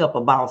know he up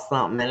about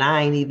something and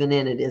I ain't even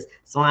into this,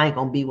 so I ain't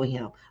going to be with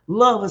him.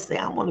 Love will say,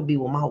 I want to be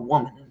with my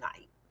woman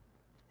tonight.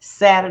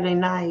 Saturday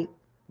night,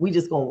 we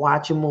just going to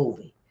watch a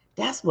movie.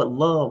 That's what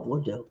love will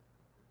do.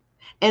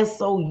 And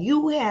so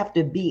you have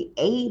to be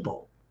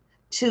able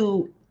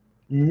to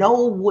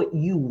know what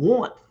you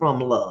want from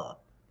love.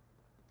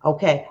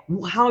 Okay,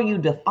 how you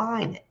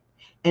define it,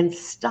 and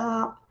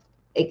stop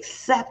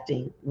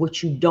accepting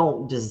what you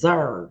don't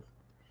deserve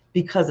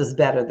because it's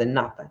better than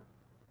nothing.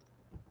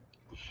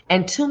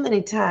 And too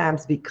many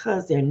times,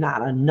 because there are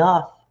not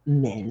enough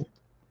men,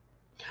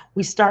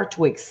 We start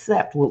to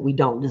accept what we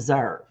don't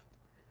deserve.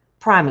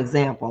 Prime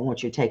example, I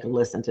want you to take a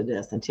listen to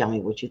this and tell me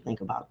what you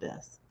think about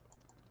this.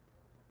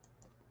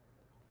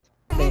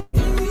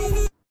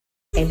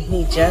 And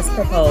he just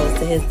proposed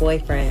to his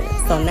boyfriend.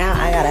 So now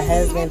I got a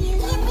husband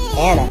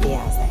and a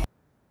fiance.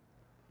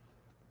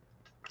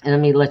 And let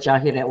me let y'all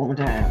hear that one more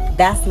time.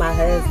 That's my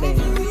husband.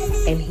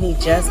 And he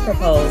just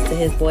proposed to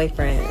his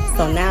boyfriend.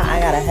 So now I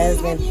got a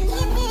husband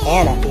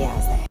and a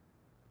fiance.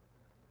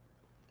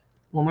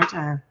 One more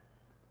time.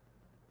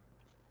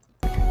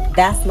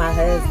 That's my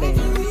husband.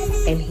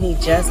 And he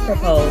just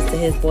proposed to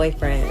his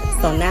boyfriend.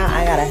 So now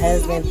I got a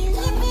husband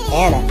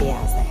and a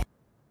fiance.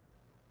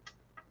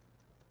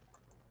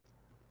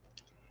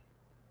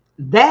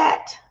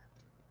 That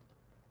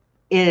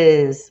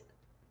is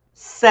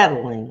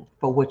settling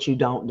for what you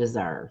don't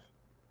deserve.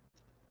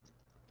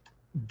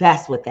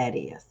 That's what that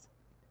is.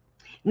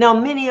 Now,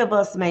 many of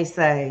us may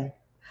say,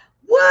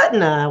 what in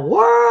the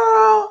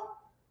world?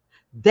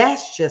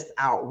 That's just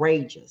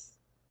outrageous.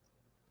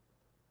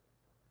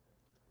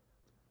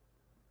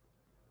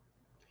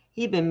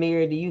 He been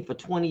married to you for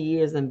 20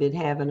 years and been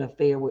having an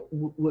affair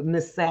with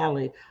Miss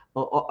Sally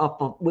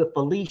or with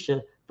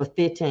Felicia for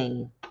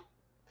 15.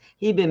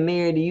 He been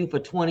married to you for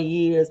 20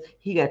 years.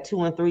 He got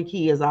 2 and 3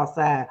 kids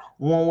outside,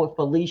 one with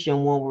Felicia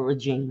and one with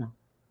Regina.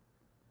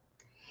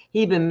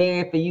 He been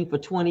married for you for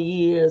 20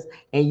 years,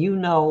 and you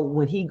know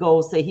when he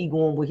goes, say he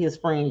going with his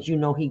friends, you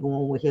know he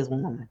going with his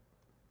woman.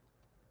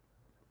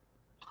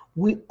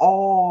 We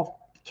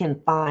all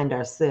can find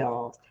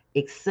ourselves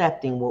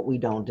accepting what we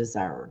don't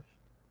deserve.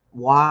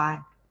 Why?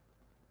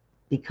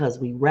 Because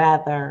we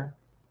rather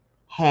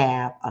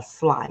have a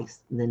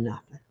slice than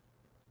nothing.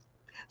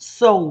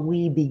 So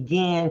we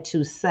begin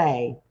to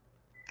say,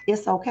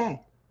 it's okay.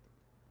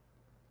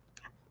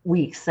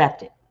 We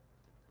accept it.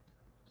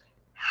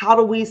 How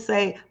do we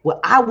say, well,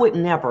 I would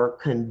never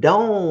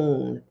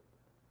condone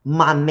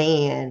my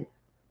man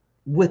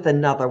with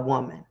another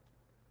woman.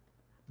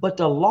 But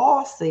the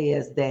law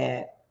says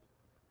that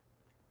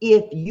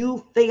if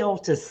you fail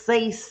to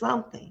say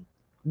something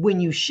when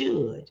you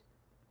should,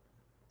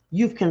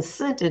 you've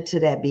consented to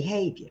that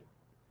behavior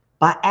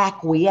by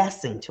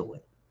acquiescing to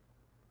it.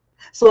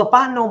 So if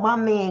I know my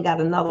man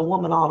got another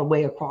woman all the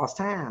way across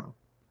town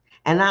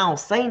and I don't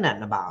say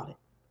nothing about it,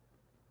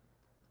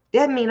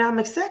 that means I'm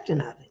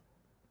accepting of it.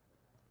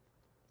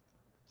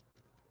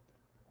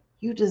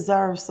 You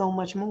deserve so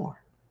much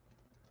more.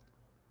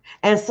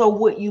 And so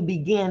what you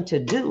begin to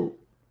do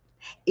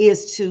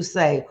is to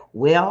say,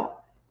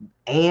 well,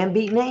 Ann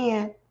beat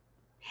Nan.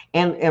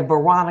 And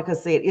Veronica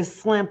said, it's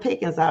slim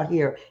pickings out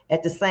here.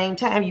 At the same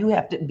time, you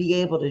have to be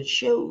able to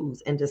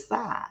choose and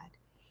decide,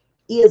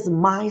 is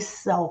my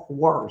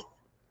self-worth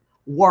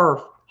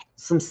worth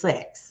some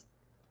sex?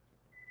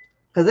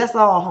 Because that's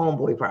all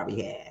homeboy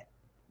probably had,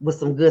 was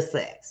some good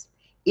sex.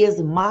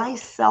 Is my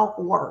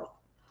self-worth,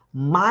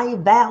 my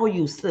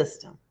value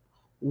system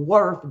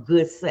worth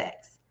good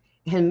sex?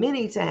 And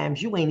many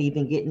times you ain't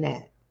even getting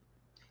that.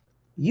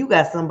 You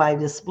got somebody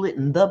that's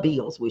splitting the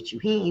bills with you.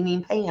 He ain't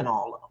even paying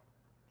all of them.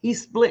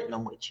 He's splitting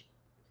them with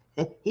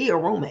you. He a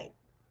roommate,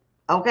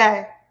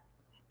 okay?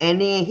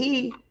 And then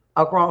he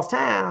across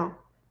town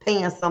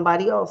paying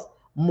somebody else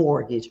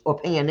mortgage or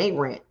paying their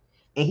rent,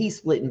 and he's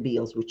splitting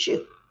bills with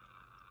you,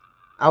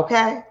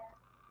 okay?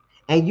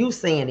 And you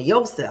saying to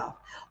yourself,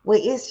 well,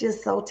 it's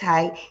just so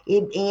tight.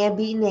 It Ann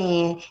be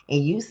Nan,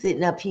 and you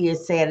sitting up here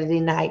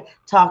Saturday night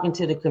talking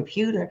to the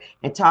computer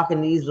and talking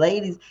to these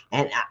ladies,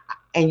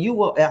 and you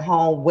were at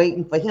home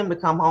waiting for him to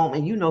come home,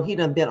 and you know he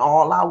done been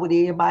all out with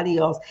everybody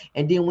else.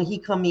 And then when he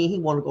come in, he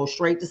want to go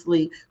straight to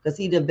sleep because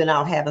he done been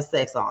out having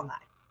sex all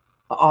night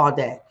or all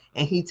day,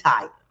 and he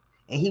tired,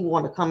 and he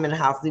want to come in the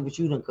house and see what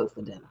you done cook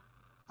for dinner.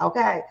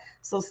 Okay,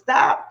 so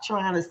stop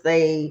trying to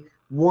say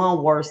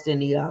one worse than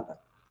the other.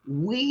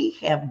 We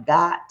have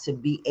got to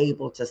be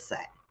able to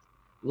say,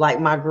 like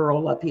my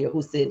girl up here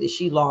who said that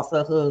she lost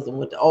her husband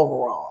with the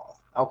overalls.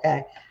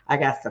 Okay, I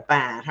got to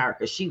find her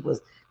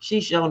because she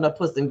showing up,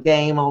 put some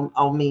game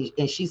on me,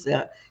 and she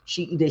said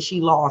she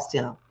lost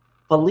him.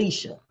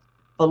 Felicia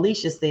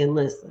said,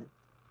 listen,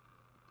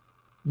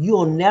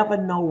 you'll never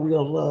know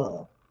real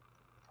love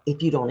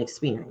if you don't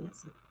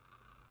experience it.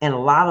 And a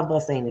lot of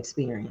us ain't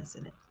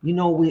experiencing it. You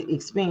know what we're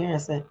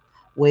experiencing?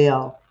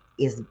 Well,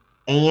 it's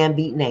Ann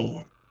beat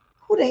Nan.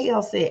 Who the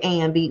hell said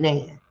Ann beat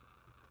Nan?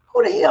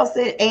 Who the hell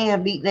said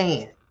Ann beat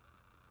Nan?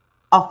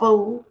 A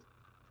fool.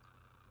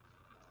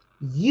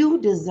 You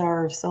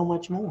deserve so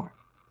much more.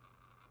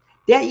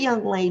 That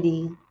young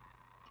lady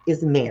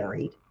is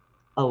married,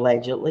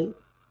 allegedly,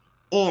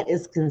 and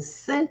is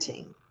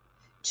consenting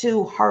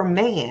to her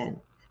man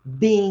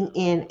being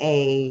in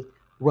a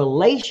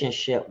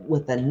relationship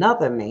with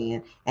another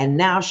man. And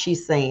now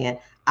she's saying,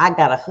 I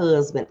got a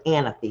husband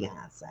and a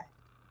fiance.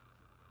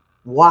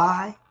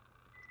 Why?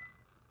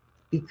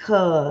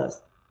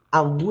 Because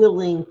I'm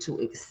willing to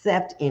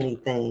accept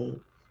anything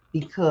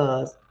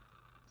because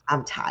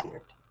I'm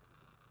tired.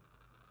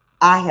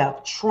 I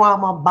have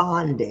trauma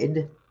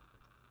bonded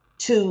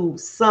to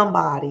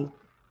somebody,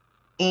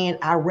 And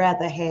I'd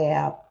rather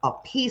have a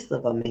piece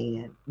of a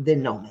man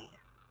than no man.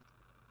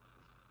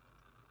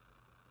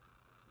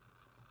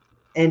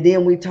 And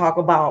then we talk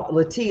about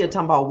Latia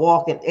talking about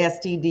walking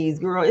STDs.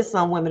 Girl, it's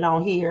some women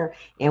on here,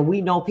 and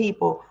we know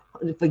people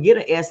forget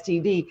an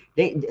STD.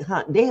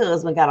 Their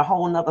husband got a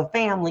whole nother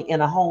family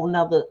in a whole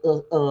nother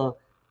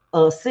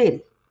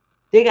city.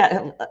 They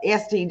got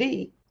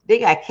STD. They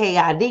got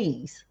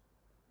KIDs,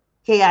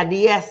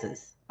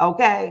 KIDSs.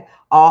 Okay,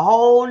 a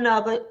whole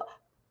nother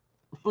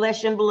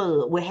flesh and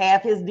blood with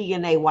half his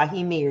DNA while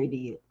he married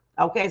it.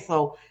 Okay,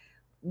 so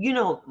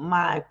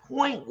my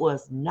point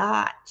was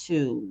not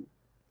to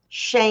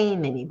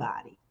shame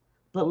anybody,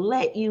 but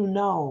let you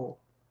know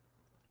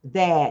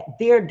that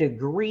there are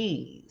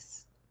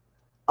degrees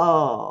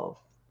of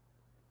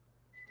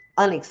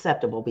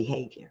unacceptable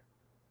behavior.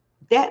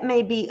 That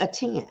may be a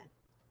 10,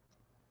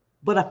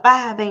 but a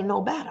 5 ain't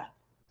no better.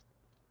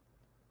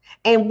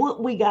 And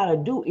what we got to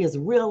do is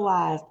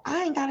realize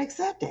I ain't got to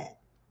accept that.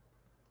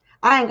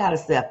 I ain't got to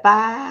accept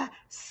 5,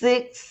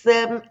 6,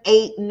 7,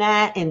 8,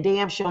 9, and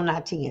damn sure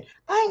not 10.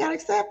 I ain't got to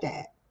accept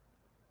that.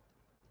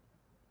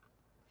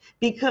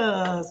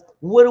 Because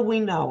what do we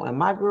know? And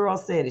my girl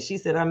said it. She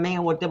said, a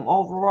man with them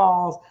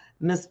overalls,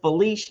 Miss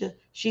Felicia,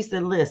 she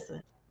said,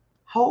 listen,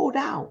 hold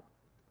out.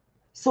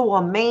 So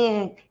a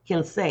man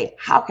can say,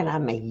 how can I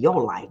make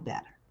your life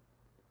better?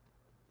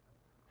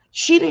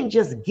 She didn't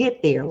just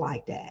get there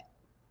like that.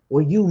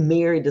 Where you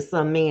married to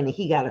some man and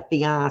he got a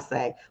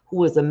fiance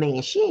who is a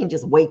man. She ain't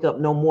just wake up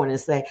no morning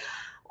and say,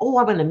 oh,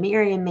 I'm going to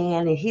marry a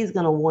man and he's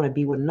going to want to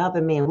be with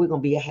another man. We're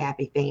going to be a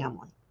happy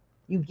family.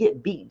 You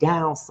get beat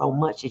down so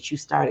much that you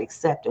start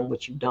accepting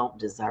what you don't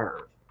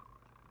deserve.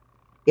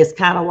 It's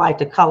kind of like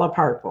The Color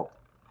Purple.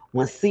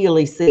 When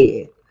Celie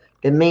said,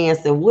 the man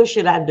said, what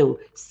should I do?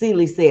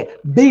 Celie said,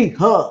 beat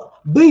her,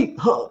 beat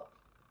her.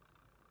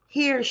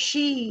 Here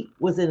she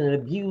was in an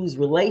abused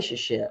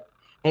relationship,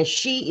 and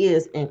she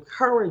is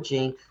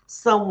encouraging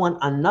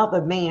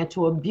another man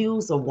to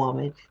abuse a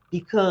woman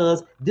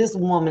because this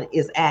woman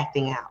is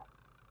acting out.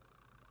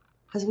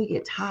 Because we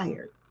get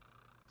tired.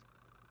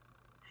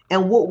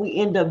 And what we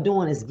end up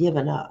doing is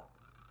giving up.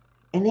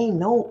 And they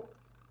know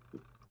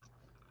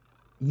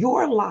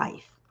your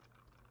life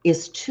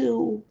is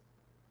too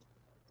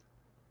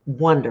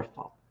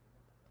wonderful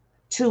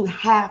to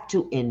have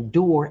to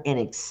endure and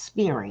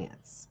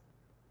experience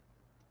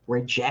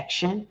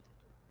rejection,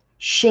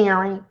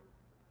 sharing.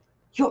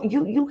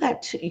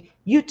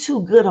 You're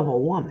too good of a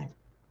woman.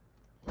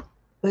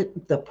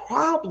 But the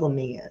problem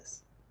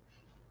is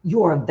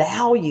your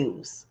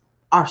values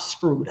are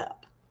screwed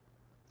up.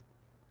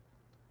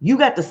 You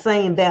got the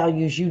same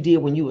values you did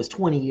when you was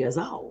 20 years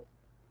old.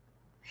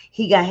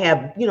 He got to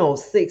have,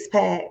 six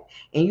pack,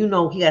 and he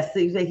got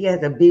six pack. He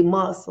has a big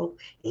muscle,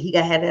 and he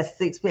got to have that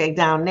six pack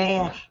down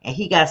there, and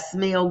he got to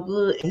smell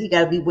good, and he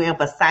got to be wearing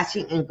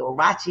Versace and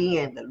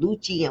Gucci and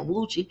Bellucci and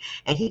Wucci,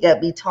 and he got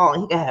to be tall,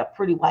 and he got to have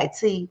pretty white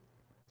teeth.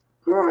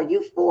 Girl,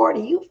 you 40,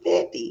 you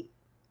 50.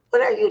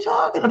 What are you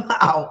talking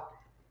about?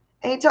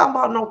 Ain't talking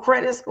about no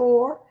credit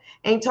score.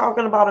 Ain't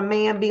talking about a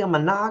man being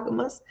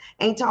monogamous.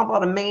 Ain't talking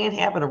about a man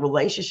having a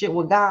relationship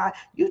with God.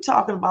 You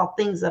talking about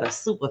things that are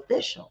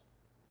superficial.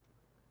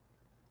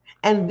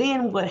 And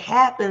then what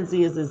happens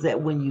is that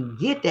when you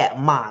get that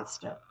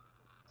monster,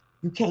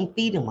 you can't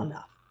feed him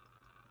enough.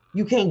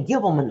 You can't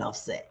give him enough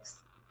sex.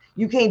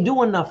 You can't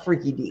do enough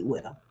freaky deed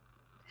with him.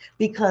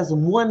 Because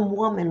one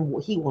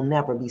woman he will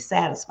never be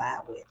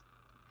satisfied with.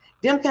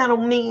 Them kind of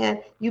men,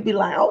 you be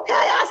like, okay,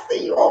 I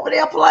see you over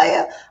there,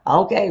 player.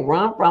 Okay,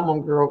 run from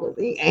him, girl, because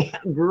he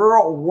ain't.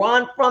 Girl,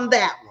 run from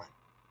that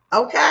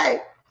one.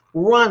 Okay?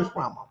 Run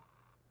from him.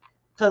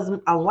 Because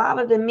a lot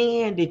of the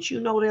men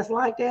that that's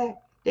like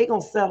that, they're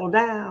going to settle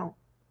down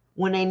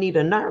when they need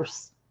a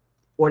nurse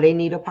or they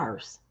need a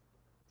purse.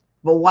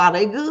 But while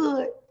they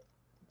good,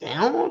 they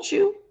don't want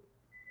you.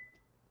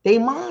 They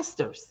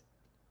monsters.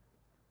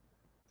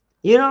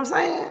 You know what I'm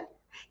saying?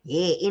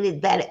 Yeah,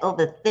 anybody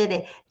over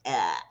 30,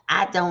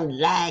 I don't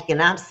like,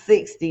 and I'm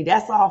 60.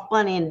 That's all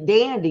funny and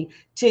dandy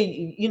till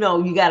you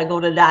got to go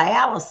to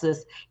dialysis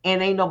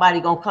and ain't nobody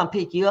gonna come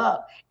pick you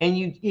up, and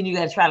you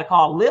got to try to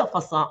call Lyft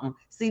or something.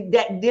 See,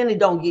 that then it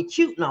don't get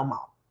cute no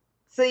more.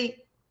 See,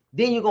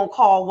 then you're gonna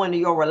call one of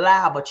your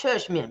reliable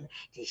church members.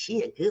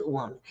 She a good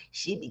woman.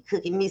 She be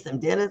cooking me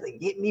some dinners and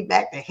getting me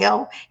back to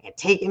health and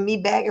taking me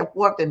back and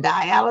forth to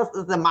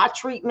dialysis and my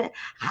treatment.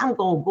 I'm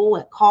gonna go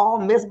and call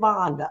Miss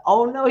Bonda.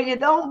 Oh no, you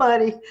don't,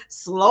 buddy.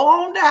 Slow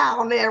on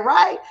down there,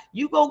 right?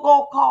 You go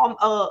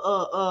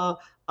call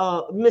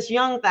Miss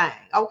Young Thing,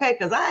 okay?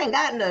 Because I ain't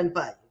got nothing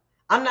for you.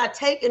 I'm not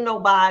taking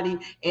nobody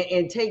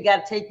and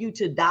got to take you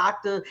to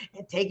doctor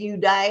and taking you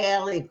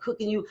dialysis and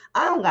cooking you.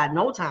 I don't got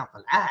no time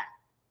for that.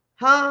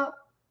 Huh?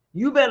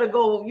 You better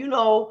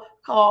go,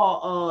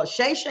 call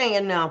Shay Shay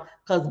and them,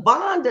 because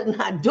Bond is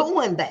not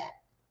doing that.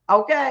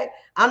 Okay?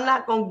 I'm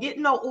not going to get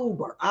no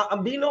Uber.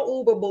 I'll be no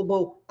Uber,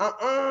 boo-boo.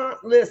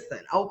 Listen,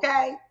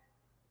 okay?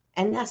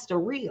 And that's the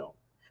real.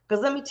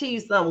 Because let me tell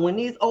you something. When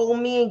these old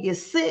men get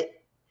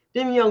sick,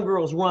 them young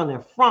girls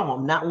running from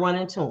them, not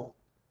running to them.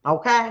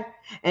 Okay.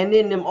 And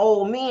then them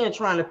old men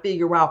trying to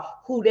figure out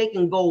who they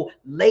can go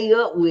lay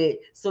up with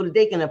so that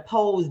they can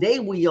oppose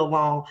their will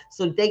on,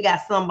 so that they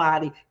got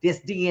somebody that's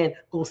then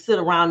gonna sit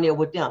around there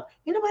with them.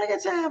 Ain't nobody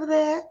got time for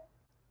that.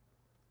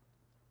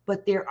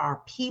 But there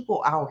are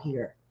people out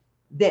here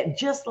that,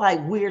 just like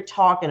we're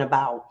talking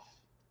about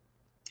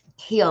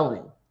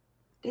killing,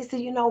 they say,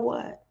 you know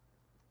what?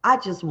 I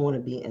just want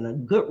to be in a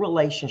good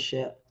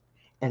relationship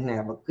and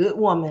have a good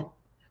woman.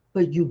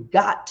 But you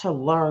got to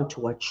learn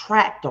to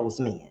attract those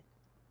men.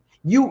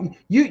 You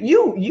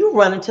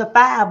run into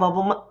 5 of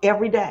them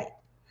every day.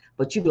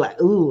 But you be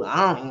like, ooh,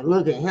 I ain't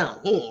look at him.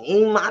 He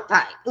ain't my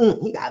type.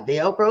 He got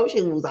Velcro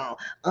shoes on.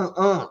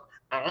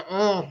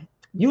 Uh-uh.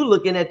 You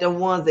looking at the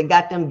ones that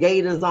got them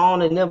gaiters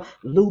on and them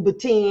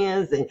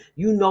Louboutins and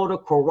you know the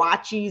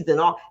Karachis and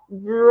all.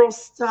 Girl,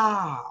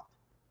 stop.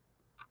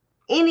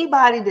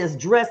 Anybody that's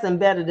dressing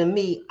better than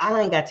me,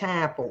 I ain't got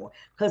time for.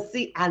 Because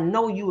see, I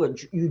know you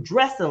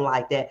dressing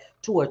like that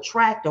to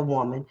attract a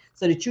woman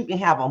so that you can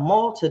have a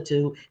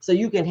multitude, so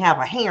you can have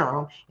a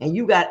harem, and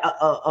you got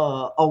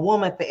a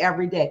woman for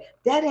every day.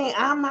 That ain't,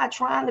 I'm not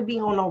trying to be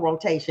on no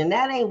rotation.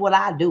 That ain't what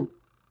I do.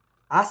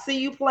 I see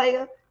you,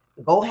 player.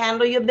 Go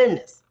handle your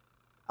business.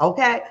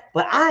 Okay?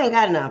 But I ain't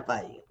got nothing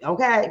for you.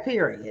 Okay?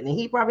 Period. And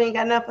he probably ain't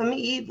got nothing for me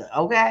either.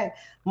 Okay?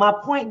 My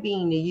point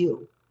being to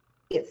you,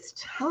 it's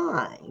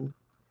time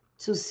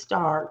to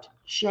start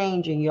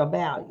changing your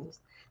values.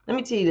 Let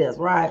me tell you this,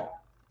 right?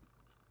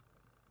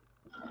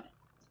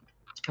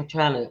 I'm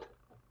trying to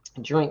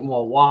drink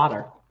more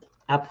water.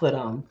 I put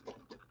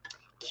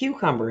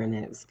cucumber in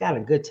it. It's got a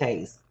good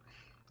taste.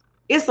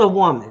 It's a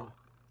woman.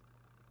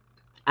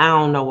 I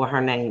don't know what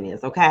her name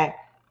is, okay?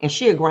 And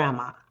she a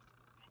grandma.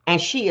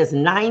 And she is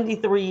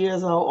 93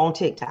 years old on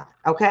TikTok,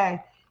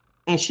 okay?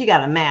 And she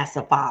got a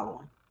massive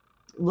following.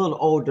 A little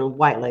older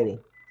white lady.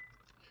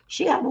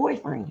 She got a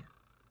boyfriend.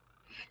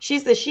 She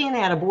said she ain't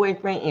had a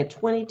boyfriend in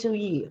 22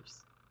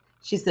 years.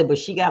 She said, but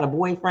she got a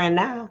boyfriend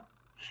now.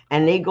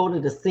 And they go to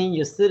the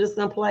senior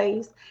citizen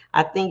place.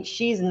 I think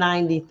she's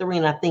 93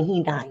 and I think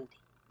he 90.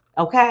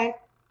 Okay?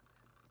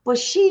 But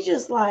she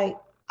just like,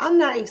 I'm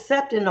not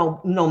accepting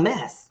no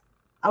mess.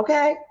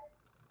 Okay?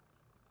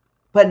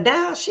 But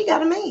now she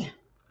got a man.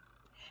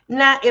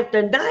 Now, if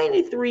the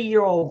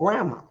 93-year-old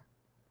grandma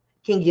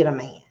can get a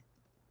man,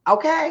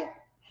 okay?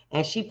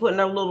 And she putting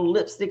her little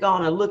lipstick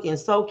on and looking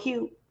so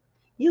cute,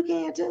 you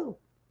can too.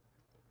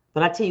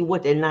 But I tell you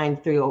what, that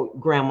 93-year-old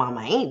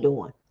grandmama ain't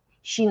doing.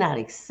 She not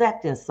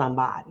accepting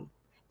somebody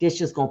that's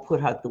just going to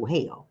put her through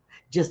hell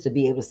just to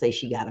be able to say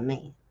she got a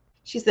man.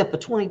 She said for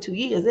 22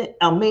 years,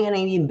 a man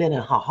ain't even been in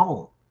her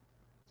home.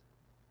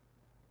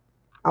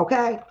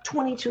 Okay?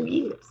 22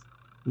 years.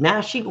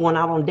 Now she going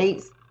out on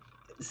dates.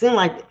 It seems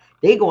like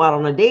they go out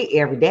on a date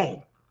every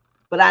day.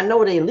 But I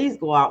know they at least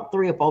go out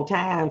 3 or 4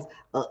 times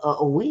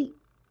a week.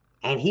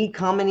 And he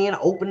coming in,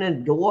 opening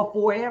the door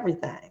for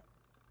everything.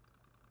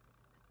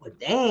 But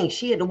dang,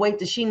 she had to wait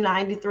till she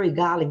 93.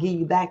 God will give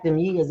you back them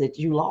years that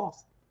you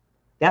lost.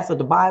 That's what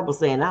the Bible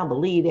saying. I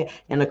believe that.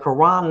 And the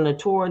Quran and the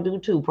Torah do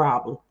too,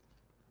 probably.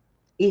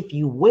 If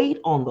you wait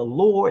on the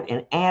Lord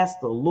and ask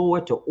the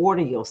Lord to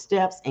order your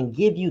steps and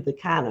give you the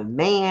kind of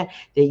man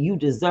that you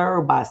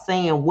deserve by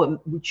saying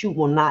what you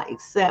will not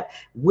accept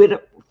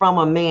from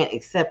a man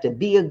except to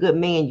be a good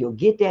man, you'll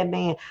get that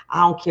man. I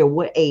don't care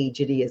what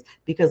age it is.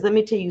 Because let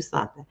me tell you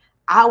something.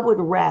 I would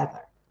rather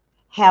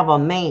have a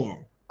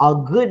man, a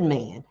good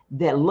man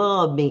that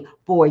loved me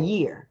for a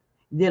year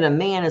than a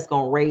man that's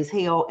going to raise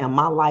hell in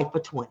my life for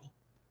 20.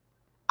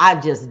 I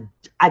just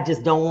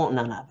don't want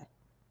none of it.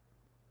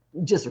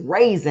 Just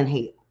raising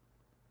hell.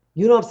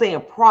 You know what I'm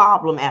saying?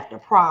 Problem after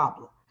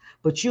problem.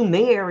 But you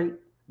married,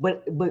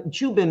 but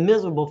you've been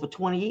miserable for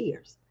 20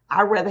 years.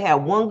 I'd rather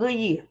have one good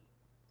year.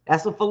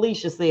 That's what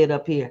Felicia said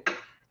up here.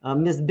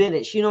 Miss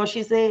Bennett, you know what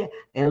she said?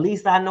 At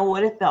least I know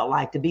what it felt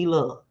like to be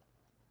loved.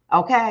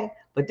 Okay?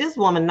 But this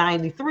woman,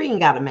 93,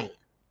 ain't got a man.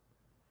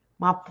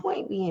 My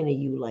point being to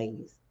you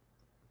ladies,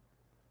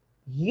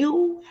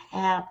 you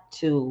have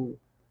to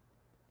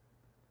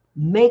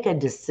make a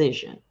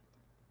decision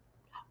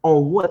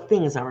on what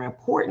things are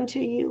important to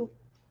you,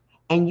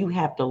 and you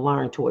have to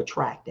learn to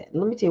attract that.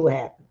 Let me tell you what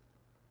happened.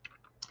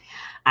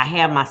 I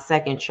had my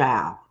second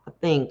child, I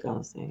think I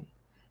was saying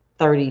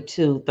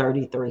 32,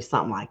 33,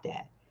 something like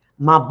that.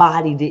 My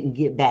body didn't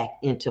get back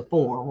into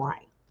form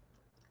right.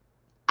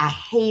 I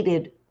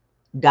hated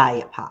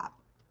diet pop.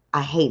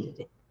 I hated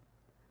it.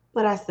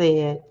 But I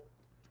said,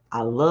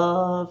 I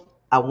want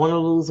to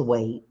lose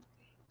weight,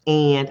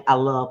 and I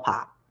love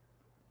pop.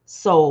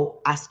 So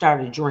I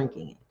started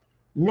drinking it.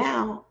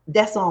 Now,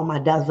 that's all my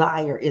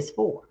desire is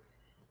for.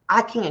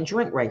 I can't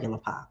drink regular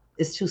pop.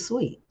 It's too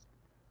sweet.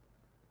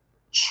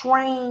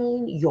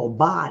 Train your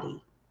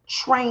body,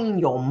 train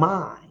your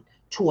mind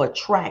to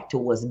attract to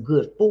what's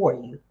good for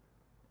you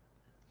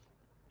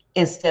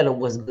instead of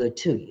what's good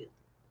to you.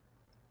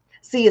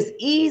 See, it's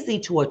easy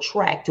to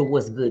attract to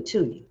what's good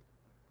to you.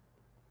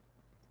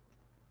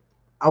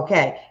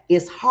 Okay?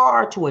 It's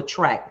hard to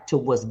attract to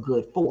what's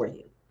good for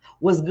you.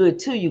 What's good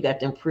too, you got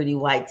them pretty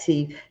white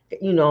teeth.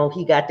 You know,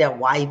 he got that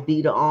white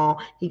beater on.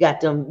 He got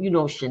them,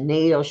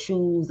 Chanel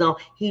shoes on.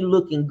 He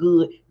looking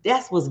good.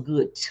 That's what's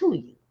good to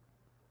you,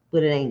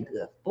 but it ain't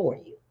good for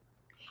you.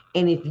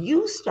 And if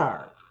you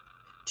start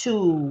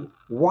to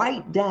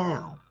write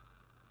down,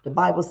 the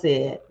Bible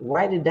said,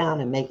 write it down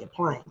and make it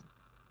plain,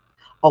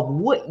 of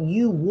what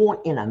you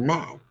want in a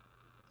man,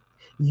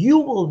 you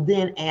will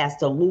then ask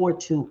the Lord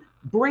to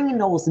bring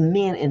those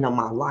men into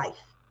my life.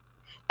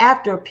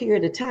 After a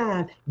period of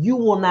time, you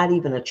will not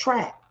even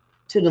attract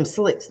to them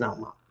slicks no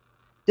more.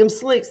 Them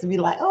slicks to be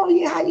like, oh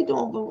yeah, how you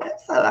doing?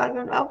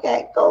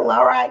 Okay, cool,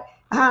 all right.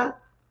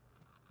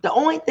 The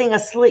only thing a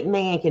slick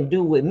man can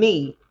do with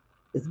me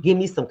is give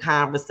me some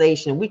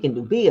conversation. We can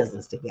do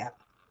business together.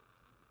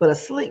 But a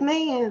slick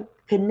man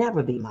could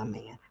never be my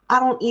man. I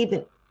don't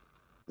even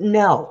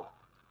know.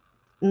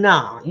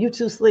 Nah, you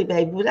too slick,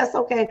 baby. But that's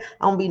okay.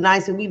 I'm gonna be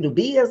nice and we do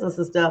business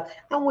and stuff.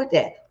 I'm with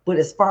that. But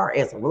as far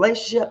as a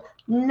relationship,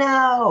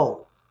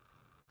 no.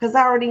 Because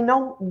I already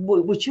know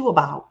what you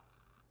about.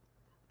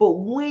 But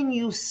when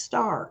you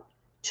start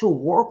to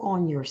work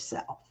on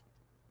yourself,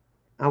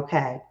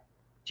 okay,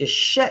 just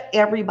shut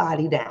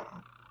everybody down.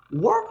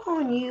 Work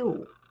on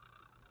you.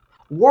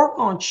 Work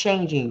on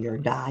changing your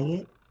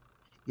diet,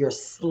 your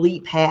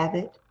sleep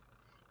habit,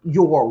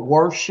 your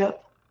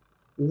worship.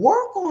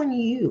 Work on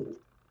you.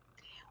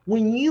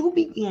 When you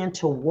begin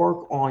to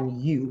work on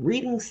you,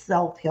 reading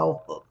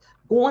self-help books,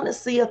 going to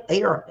see a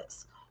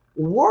therapist,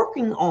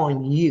 working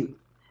on you,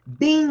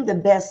 being the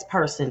best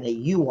person that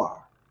you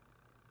are,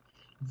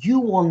 you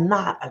will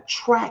not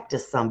attract to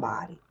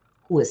somebody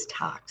who is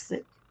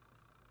toxic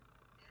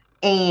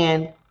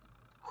and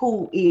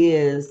who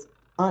is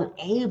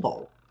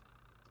unable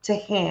to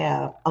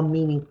have a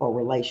meaningful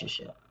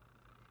relationship.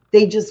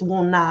 They just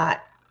will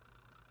not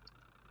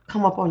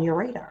come up on your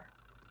radar.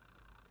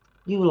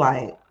 You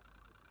like,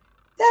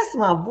 that's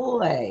my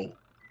boy.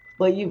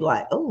 But you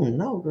like, oh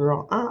no,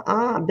 girl,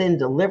 I've been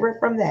delivered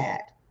from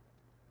that.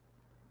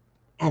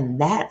 And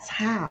that's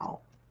how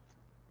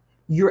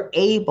you're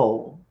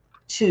able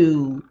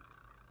to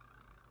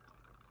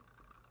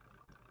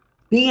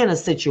be in a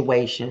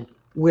situation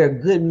where a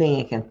good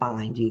man can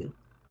find you.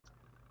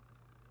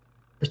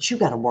 But you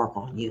got to work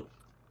on you.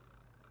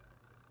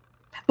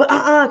 But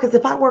because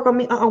if I work on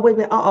me, wait a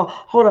minute,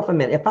 hold up a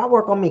minute. If I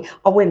work on me,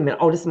 oh, wait a minute,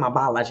 oh, this is my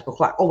biological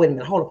clock. Oh, wait a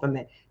minute, hold up a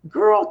minute.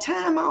 Girl,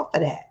 time out for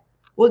that.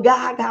 What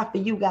God got for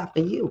you, got for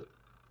you.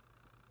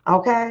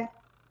 Okay?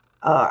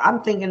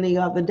 I'm thinking the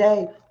other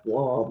day,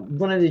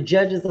 one of the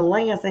judges in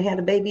Lansing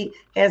had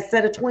a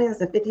set of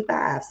twins at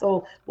 55.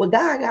 So what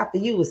God got for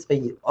you is for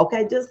you.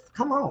 Okay? Just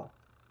come on.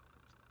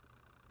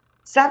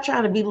 Stop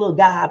trying to be little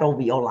God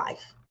over your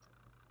life.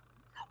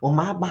 Well,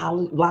 my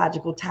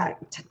biological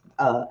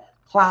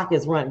clock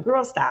is running.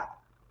 Girl, stop.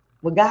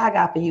 What God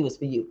got for you is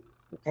for you.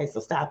 Okay,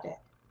 so stop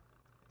that.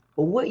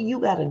 But what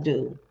you got to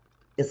do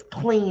is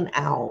clean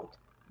out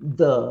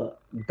the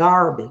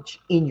garbage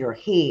in your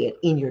head,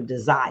 in your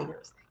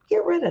desires.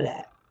 Get rid of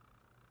that.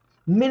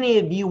 Many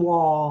of you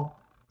all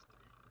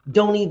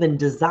don't even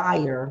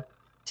desire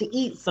to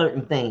eat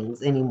certain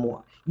things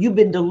anymore. You've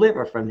been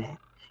delivered from that.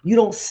 You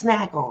don't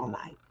snack all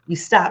night. You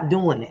stop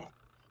doing that.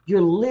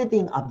 You're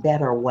living a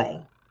better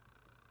way.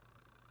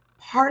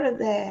 Part of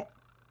that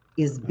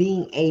is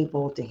being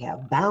able to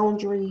have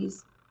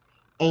boundaries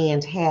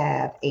and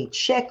have a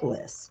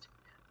checklist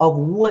of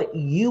what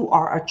you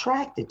are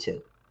attracted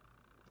to.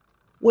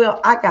 Well,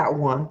 I got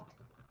one.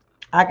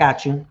 I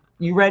got you.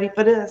 You ready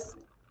for this?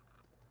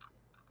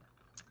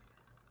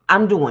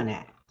 I'm doing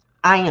that.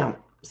 I am,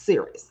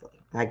 seriously.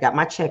 I got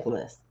my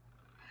checklist.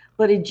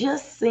 But it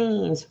just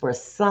seems for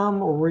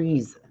some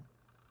reason,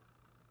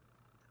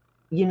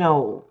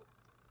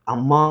 a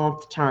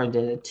month turned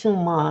into 2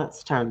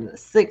 months, turned into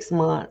 6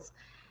 months,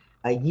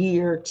 a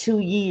year, 2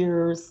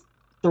 years,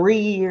 3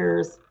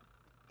 years.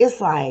 It's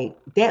like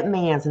that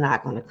man's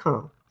not going to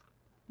come.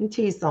 Let me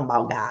tell you something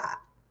about God.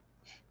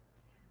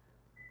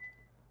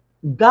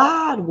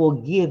 God will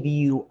give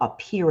you a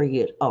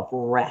period of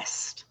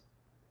rest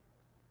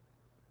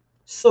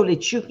so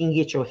that you can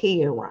get your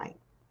head right.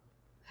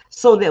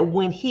 So that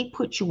when he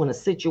puts you in a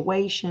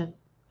situation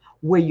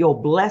where your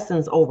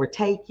blessings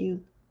overtake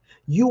you,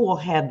 you will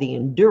have the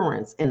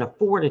endurance and the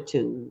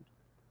fortitude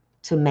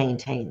to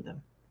maintain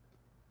them.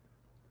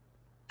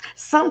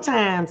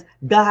 Sometimes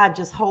God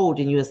just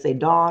holding you and say,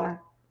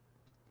 daughter,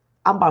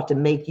 I'm about to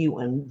make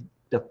you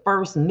the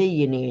first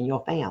millionaire in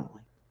your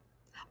family.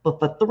 But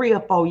for 3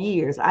 or 4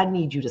 years, I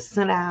need you to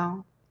sit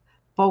down,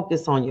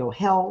 focus on your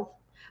health,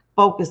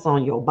 focus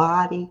on your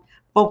body,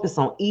 focus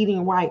on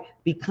eating right,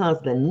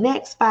 because the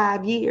next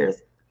 5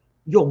 years,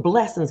 your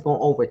blessings going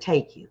to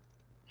overtake you.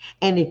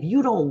 And if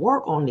you don't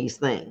work on these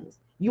things,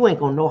 you ain't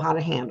going to know how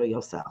to handle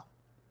yourself.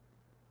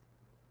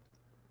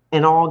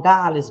 And all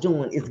God is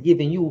doing is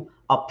giving you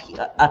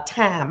a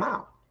time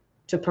out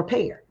to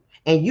prepare.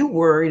 And you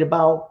worried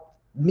about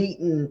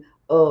meeting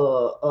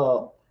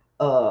Boaz.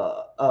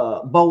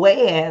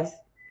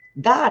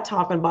 God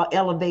talking about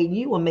elevating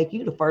you and make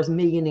you the first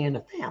millionaire in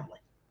the family.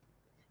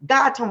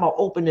 God talking about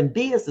opening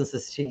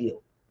businesses to you.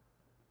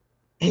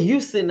 And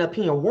you sitting up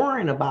here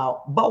worrying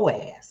about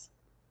Boaz.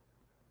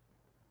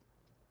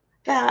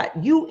 God,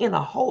 you in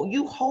a hole,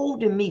 you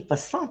holding me for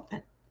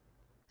something.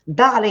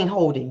 God ain't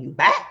holding you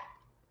back.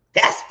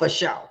 That's for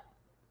sure.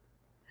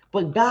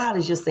 But God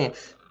is just saying,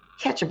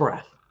 catch your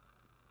breath.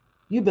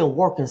 You've been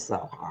working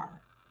so hard.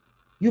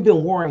 You've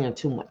been worrying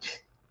too much.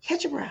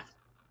 Catch your breath.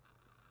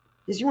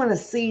 Because you're in a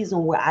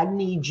season where I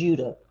need you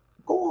to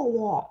go on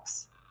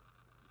walks,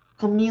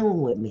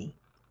 commune with me,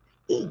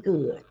 eat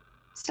good,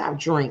 stop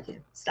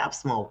drinking, stop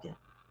smoking.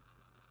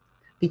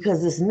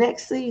 Because this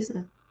next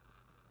season,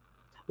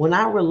 when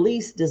I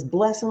release this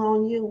blessing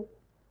on you,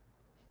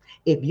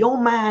 if your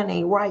mind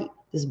ain't right,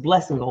 this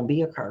blessing gonna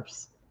be a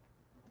curse.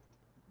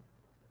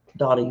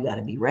 Daughter, you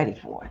gotta be ready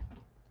for it.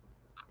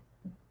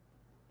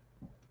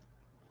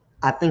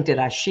 I think that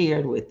I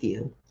shared with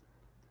you,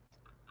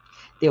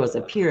 there was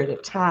a period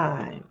of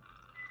time,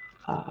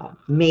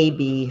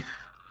 maybe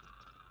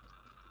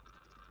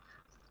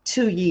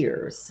 2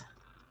 years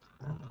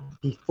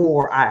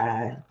before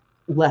I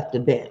left the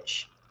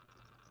bench.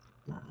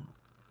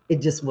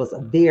 It just was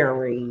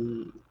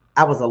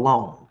I was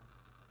alone.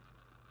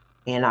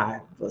 And I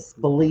was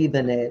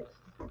believing that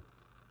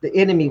the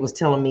enemy was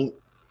telling me,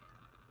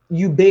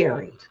 you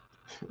buried.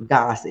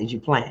 God said you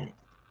planted.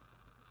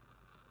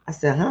 I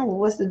said, huh, well,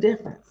 what's the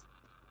difference?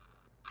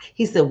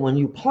 He said, when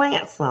you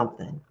plant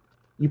something,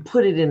 you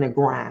put it in the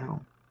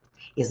ground.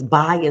 It's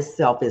by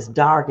itself, it's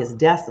dark, it's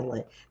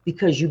desolate,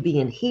 because you're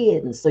being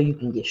hidden so you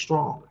can get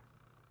stronger.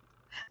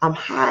 I'm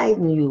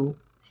hiding you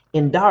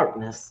in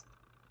darkness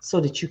so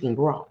that you can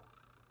grow,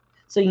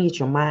 so you can get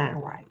your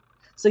mind right,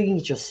 so you can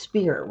get your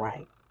spirit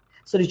right,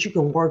 so that you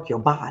can work your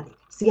body.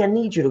 See, I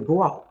need you to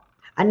grow.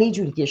 I need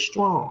you to get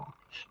strong.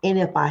 And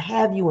if I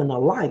have you in the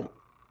light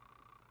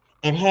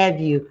and have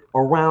you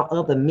around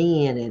other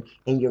men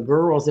and your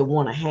girls that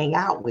want to hang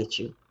out with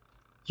you,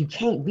 you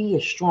can't be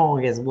as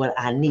strong as what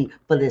I need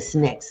for this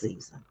next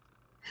season.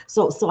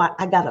 So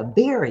I got to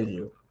bury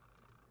you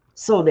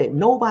so that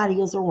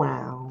nobody is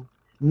around,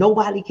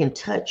 nobody can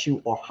touch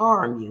you or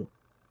harm you,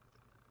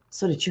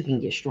 so that you can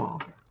get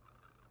stronger.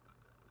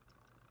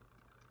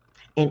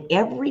 And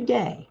every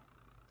day,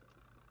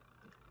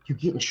 you're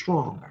getting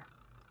stronger.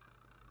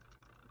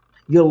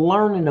 You're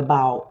learning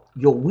about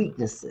your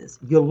weaknesses.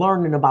 You're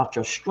learning about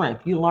your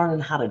strength. You're learning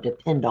how to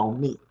depend on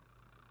me.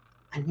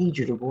 I need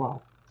you to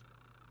grow.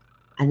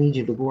 I need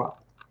you to grow.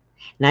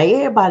 Now,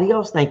 everybody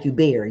else think you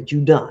buried,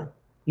 you done,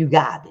 you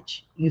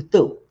garbage, you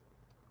through.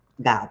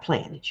 God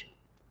planted you.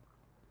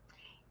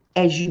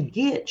 As you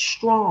get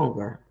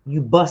stronger,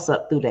 you bust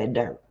up through that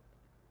dirt.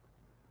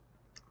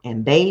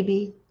 And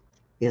baby,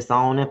 it's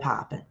on and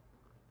popping.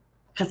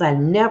 Because I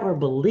never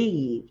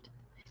believed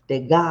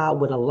that God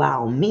would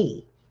allow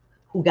me,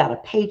 who got a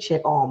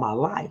paycheck all my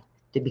life,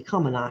 to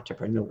become an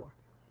entrepreneur.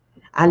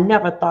 I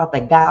never thought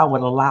that God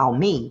would allow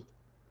me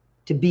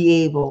to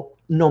be able,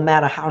 no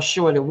matter how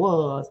short it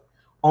was,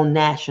 on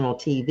national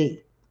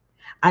TV.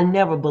 I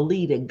never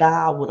believed that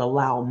God would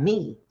allow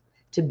me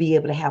to be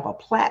able to have a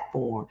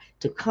platform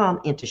to come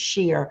and to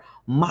share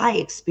my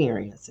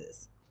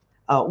experiences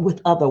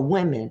with other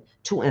women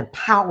to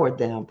empower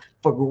them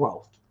for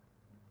growth.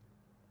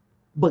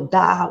 But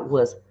God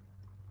was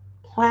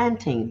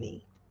planting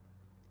me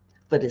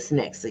for this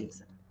next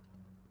season.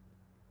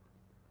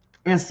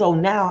 And so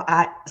now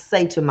I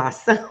say to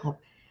myself,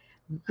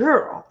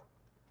 girl,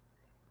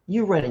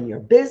 you running your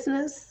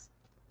business,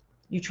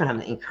 you trying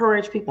to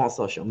encourage people on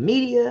social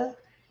media,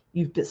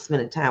 you've been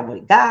spending time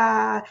with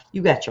God,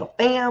 you got your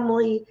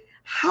family.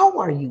 How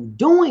are you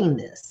doing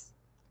this?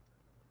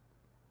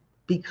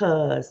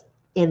 Because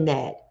in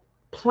that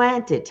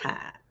planted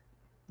time,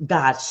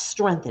 God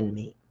strengthened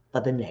me for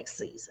the next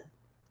season.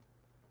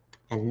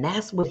 And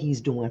that's what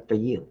he's doing for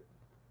you.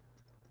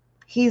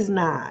 He's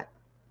not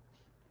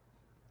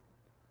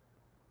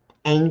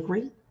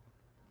angry.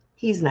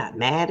 He's not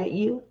mad at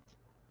you.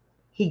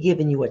 He's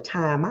giving you a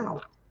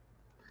timeout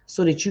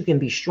so that you can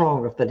be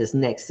stronger for this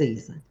next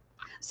season.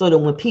 So that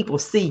when people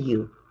see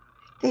you,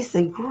 they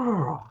say,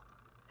 girl,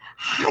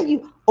 how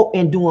you,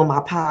 and doing my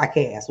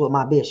podcast with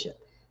my bishop,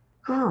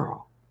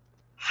 girl,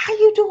 how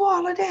you do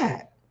all of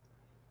that?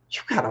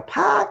 You got a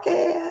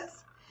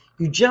podcast.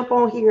 You jump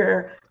on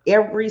here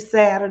every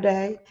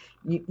Saturday.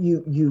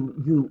 You're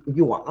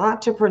an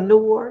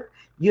entrepreneur.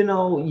 You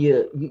know,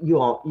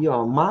 you're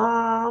a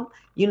mom.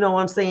 You know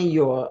what I'm saying?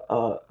 You're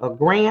a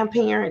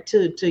grandparent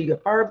to your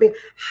fur baby.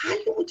 How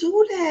you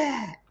do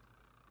that?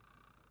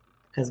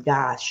 Because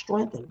God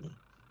strengthened me.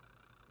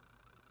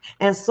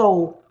 And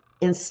so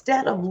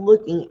instead of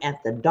looking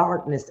at the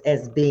darkness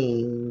as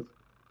being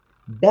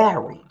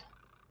buried,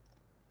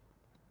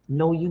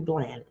 know you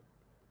planted.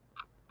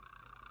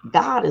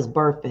 God is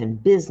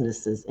birthing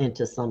businesses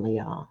into some of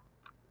y'all.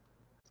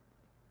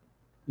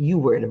 You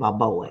worried about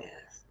Boaz.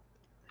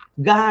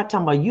 God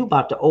talking about you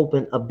about to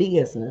open a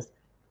business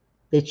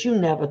that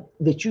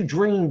you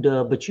dreamed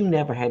of, but you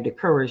never had the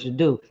courage to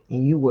do,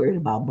 and you worried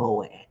about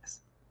Boaz.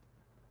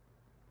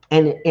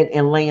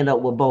 And laying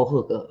up with Bo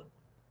Hookup.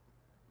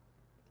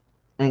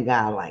 And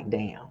God like,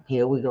 damn,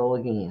 here we go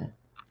again.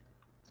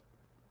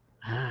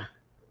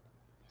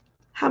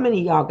 How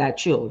many of y'all got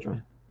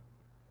children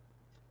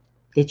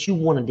that you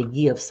wanted to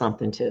give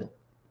something to,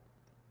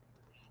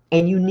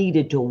 and you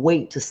needed to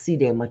wait to see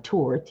their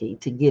maturity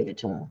to give it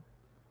to them?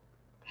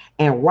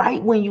 And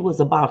right when you was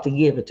about to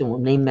give it to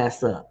them, they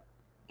mess up,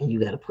 and you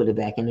got to put it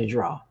back in the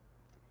drawer.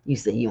 You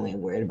say you ain't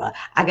worried about it.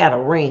 I got a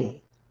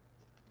ring,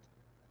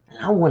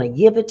 and I want to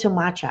give it to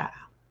my child.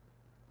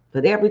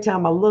 But every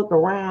time I look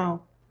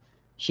around,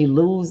 she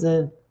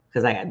losing,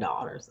 because I got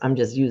daughters. I'm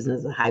just using it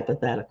as a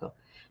hypothetical.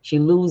 She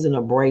losing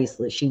a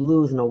bracelet. She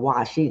losing a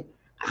watch. I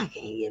can't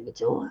give it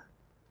to her.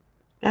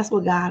 That's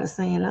what God is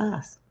saying to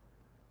us.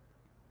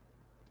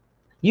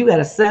 You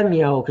got a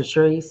 7-year-old,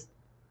 Catrice.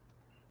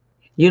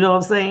 You know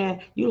what I'm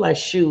saying? You like,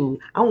 shoot,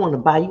 I want to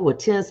buy you a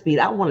 10-speed.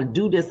 I want to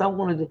do this. I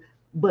want to do,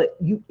 but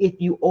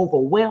if you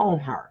overwhelm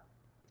her,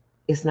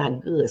 it's not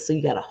good. So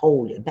you got to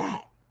hold it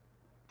back.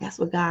 That's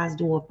what God's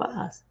doing for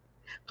us.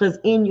 Because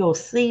in your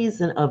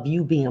season of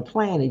you being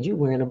planted, you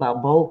worrying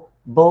about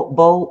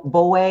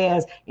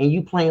Boaz, and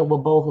you playing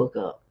with Bo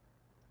hookup.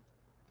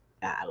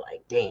 God,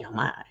 like, damn,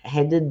 I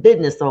had the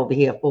business over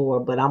here for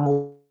her, but I'm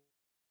gonna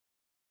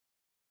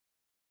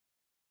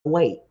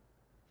wait.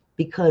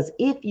 Because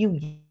if you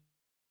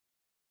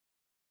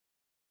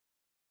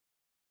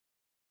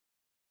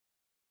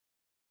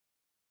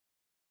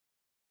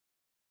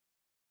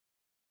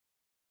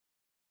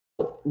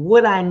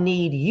what I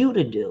need you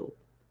to do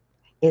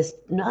is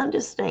to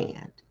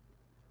understand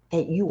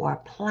that you are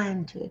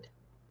planted.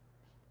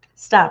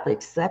 Stop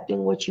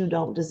accepting what you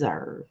don't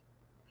deserve,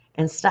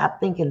 and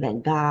stop thinking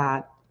that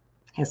God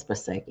has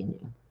forsaken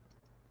you.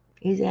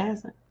 He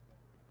hasn't.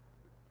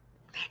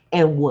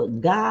 And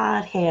what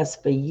God has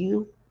for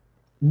you,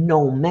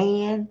 no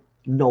man,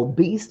 no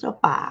beast or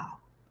fowl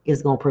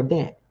is going to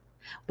prevent.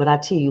 But I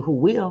tell you who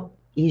will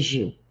is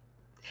you.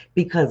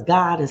 Because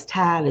God is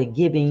tired of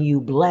giving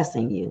you,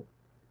 blessing you.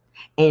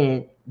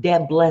 And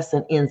that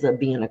blessing ends up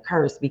being a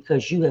curse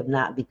because you have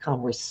not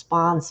become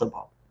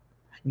responsible.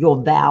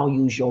 Your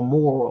values, your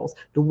morals,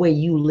 the way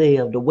you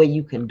live, the way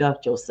you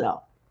conduct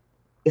yourself.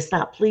 It's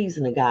not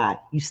pleasing to God.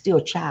 You still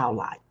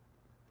childlike.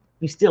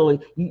 You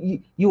still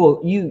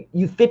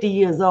you 50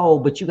 years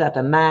old, but you got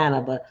the mind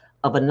of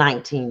a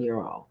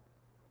 19-year-old.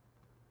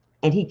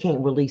 And he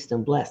can't release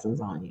them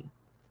blessings on you.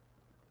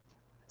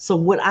 So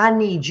what I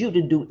need you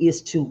to do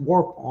is to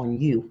work on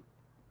you.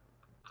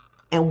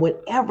 And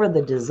whatever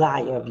the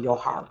desire of your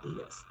heart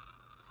is,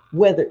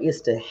 whether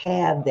it's to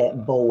have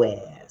that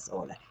Boaz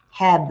or to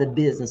have the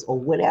business or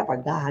whatever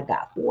God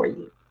got for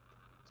you,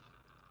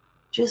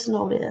 just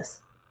know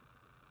this.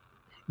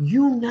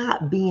 You're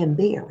not being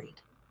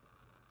buried.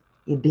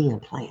 You're being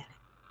planted.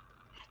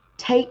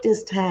 Take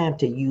this time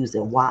to use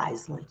it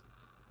wisely.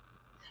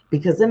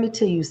 Because let me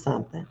tell you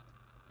something.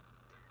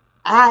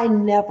 I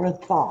never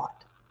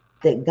thought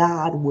that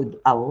God would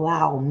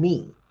allow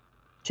me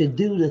to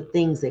do the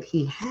things that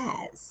he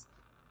has.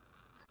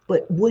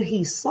 But what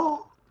he saw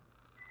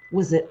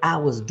was that I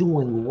was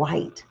doing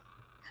right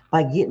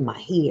by getting my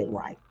head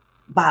right,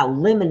 by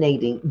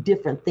eliminating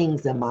different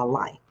things in my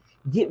life,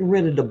 getting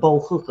rid of the Bo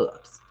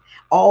hookups,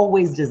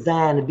 always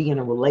designed to be in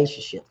a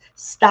relationship.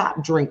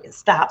 Stop drinking,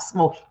 stop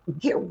smoking,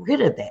 get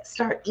rid of that.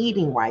 Start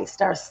eating right,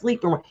 start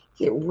sleeping right,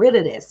 get rid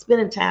of that.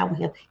 Spending time with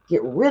him,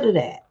 get rid of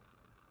that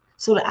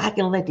so that I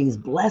can let these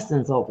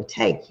blessings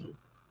overtake you.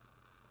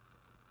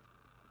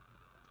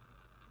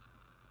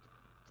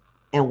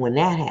 And when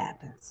that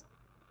happens,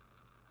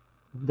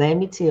 let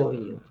me tell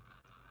you,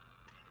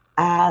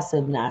 eyes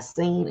have not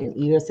seen and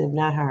ears have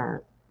not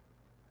heard.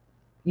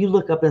 You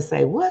look up and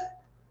say,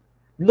 what?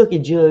 Look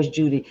at Judge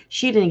Judy.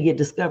 She didn't get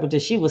discovered till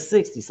she was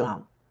 60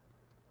 something.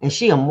 And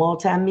she a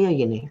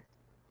multimillionaire.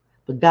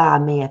 But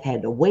God may have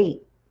had to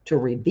wait to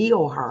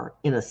reveal her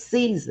in a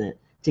season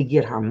to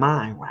get her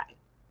mind right.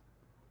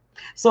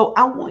 So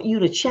I want you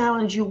to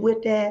challenge you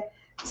with that.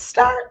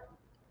 Start,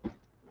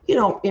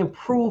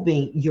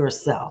 improving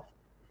yourself.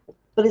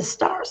 But it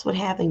starts with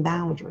having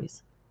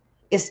boundaries.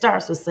 It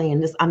starts with saying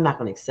this, I'm not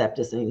going to accept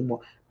this anymore.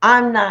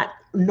 I'm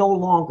no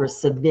longer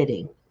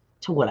submitting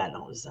to what I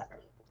don't deserve.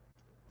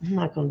 I'm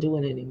not going to do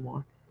it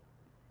anymore.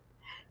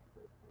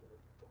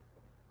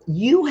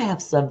 You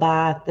have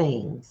survived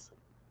things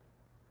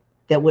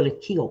that would have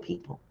killed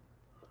people.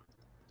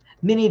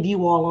 Many of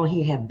you all on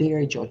here have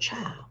buried your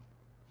child.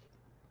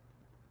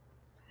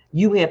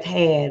 You have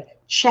had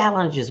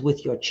challenges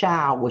with your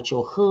child, with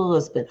your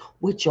husband,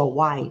 with your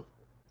wife.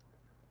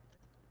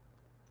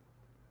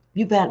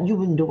 You've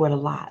endured a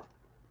lot,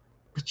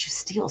 but you're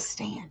still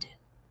standing.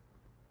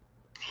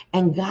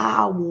 And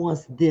God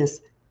wants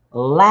this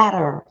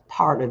latter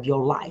part of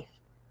your life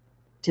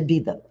to be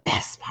the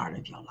best part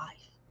of your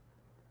life.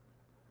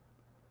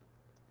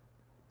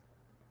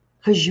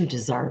 Because you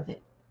deserve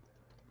it.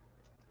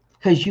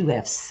 Because you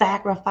have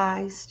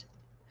sacrificed.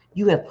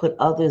 You have put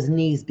others'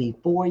 needs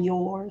before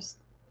yours.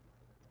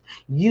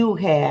 You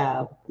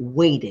have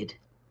waited.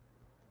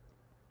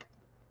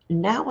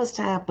 Now it's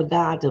time for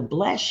God to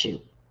bless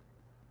you.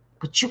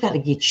 But you got to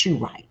get you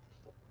right.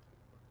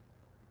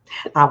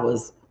 I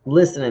was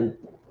listening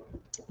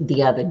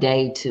the other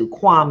day to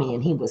Kwame,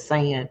 and he was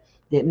saying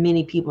that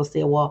many people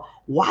say, well,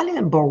 why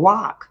didn't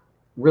Barack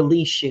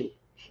release you?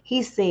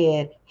 He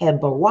said,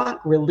 had Barack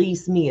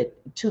released me in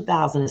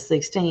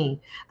 2016,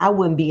 I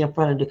wouldn't be in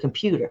front of the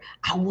computer.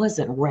 I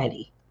wasn't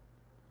ready.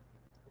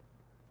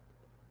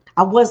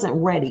 I wasn't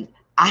ready.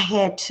 I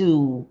had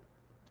to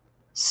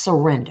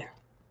surrender.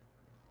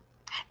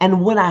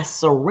 And when I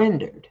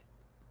surrendered,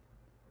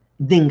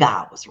 then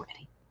God was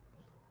ready.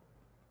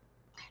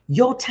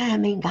 Your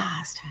time ain't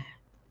God's time.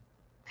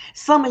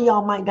 Some of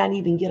y'all might not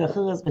even get a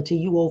husband till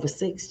you over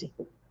 60.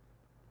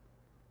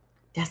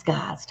 That's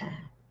God's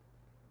time.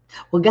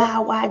 Well,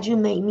 God, why'd you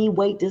make me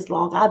wait this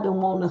long? I've been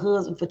wanting a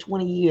husband for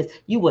 20 years.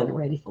 You wasn't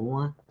ready for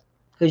one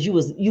because you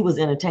was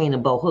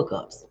entertaining both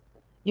hookups.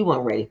 You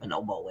weren't ready for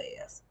no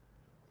Boaz.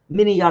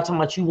 Many of y'all talking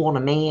about you want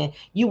a man.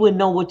 You wouldn't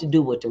know what to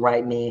do with the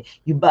right man.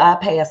 You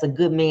bypass a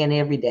good man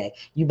every day.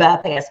 You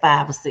bypass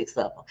 5 or 6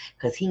 of them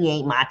because he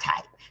ain't my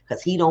type.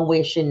 Because he don't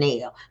wear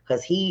Chanel.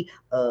 Because he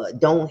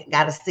don't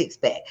got a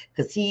 6-pack.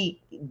 Because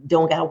he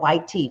don't got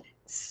white teeth.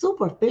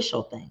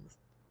 Superficial things.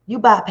 You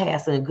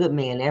bypassing a good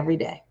man every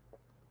day.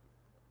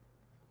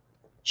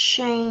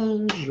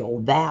 Change your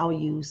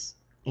values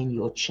and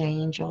you'll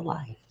change your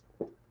life.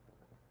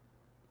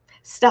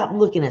 Stop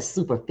looking at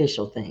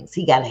superficial things.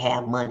 He got to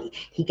have money.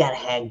 He got to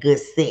have good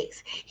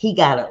sex. He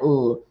got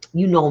to,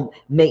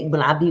 make,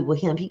 when I be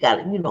with him, he got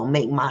to,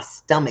 make my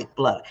stomach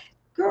flutter.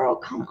 Girl,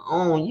 come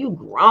on. You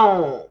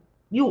grown.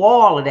 You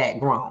all of that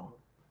grown.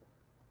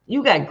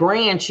 You got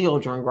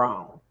grandchildren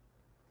grown.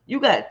 You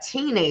got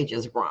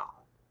teenagers grown.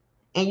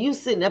 And you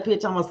sitting up here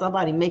talking about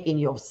somebody making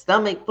your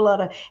stomach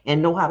flutter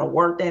and know how to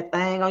work that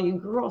thing on you.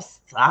 Girl,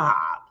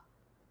 stop.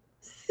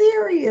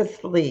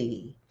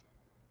 Seriously.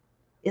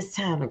 It's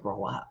time to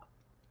grow up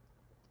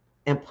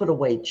and put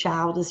away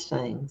childish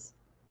things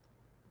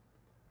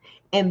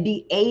and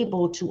be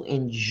able to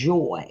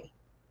enjoy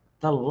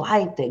the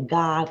life that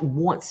God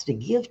wants to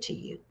give to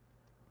you.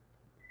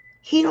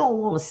 He don't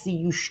want to see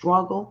you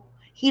struggle.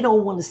 He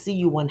don't want to see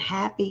you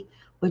unhappy,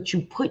 but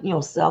you putting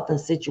yourself in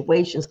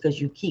situations because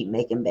you keep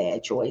making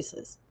bad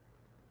choices.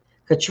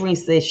 Katrine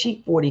says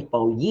she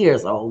 44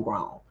 years old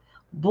grown.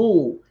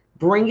 Boo.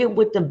 Bring it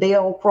with the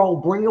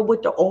Velcro, bring it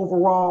with the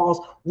overalls,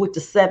 with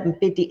the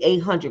 750,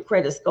 800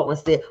 credit score and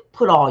say,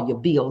 put all your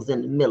bills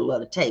in the middle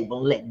of the table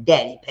and let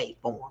daddy pay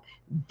for them.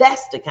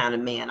 That's the kind of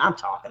man I'm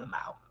talking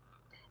about.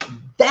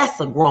 That's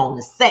a grown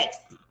and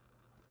sexy.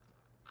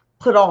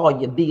 Put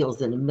all your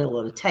bills in the middle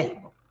of the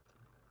table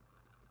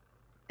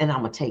and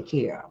I'm going to take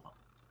care of them.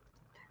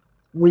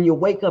 When you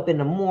wake up in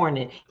the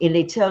morning and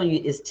they tell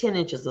you it's 10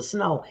 inches of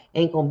snow,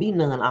 ain't going to be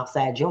none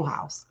outside your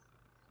house.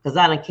 Because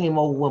I done came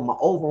over with my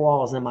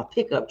overalls and my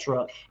pickup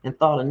truck and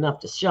thought enough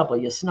to shovel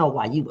your snow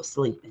while you were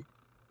sleeping.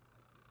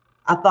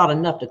 I thought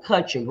enough to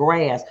cut your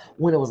grass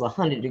when it was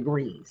 100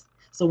 degrees.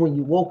 So when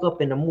you woke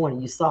up in the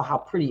morning, you saw how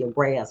pretty your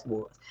grass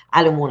was.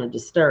 I didn't want to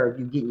disturb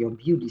you getting your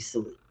beauty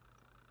sleep.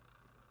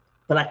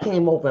 But I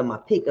came over in my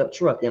pickup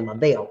truck and my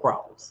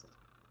Velcros.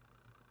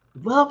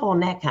 Love on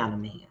that kind of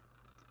man.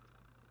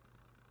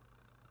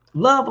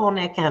 Love on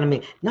that kind of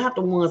man, not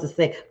the ones that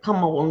say,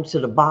 come on to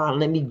the bar and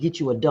let me get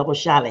you a double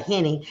shot of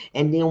Henny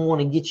and then want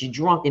to get you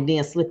drunk and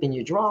then slip in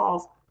your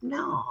drawers.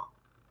 No.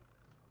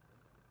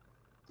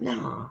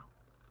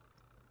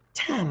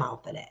 Time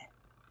out for that.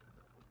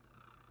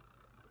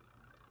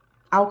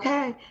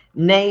 Okay.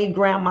 Nay,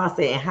 grandma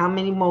said, and how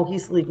many more he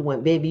sleeping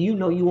with? Baby, you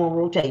know you on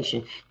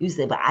rotation. You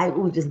said, but it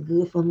was just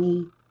good for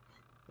me.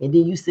 And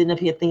then you sitting up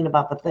here thinking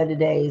about for 30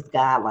 days,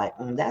 God, like,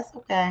 that's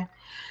okay.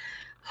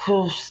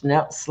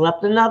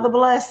 Slept another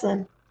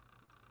blessing.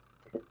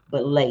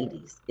 But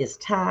ladies, it's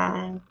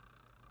time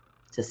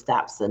to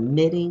stop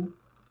submitting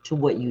to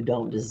what you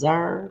don't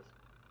deserve.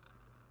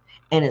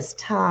 And it's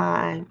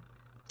time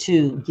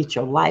to get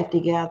your life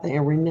together.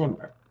 And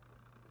remember,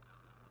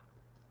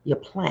 you're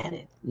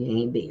planted, you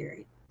ain't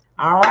buried.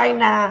 All right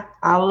now,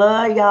 I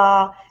love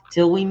y'all.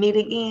 Till we meet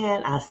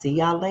again, I'll see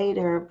y'all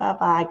later.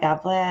 Bye-bye.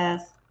 God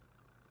bless.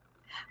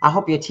 I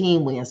hope your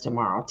team wins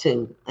tomorrow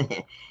too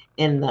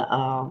in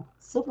the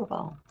Super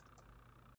Bowl.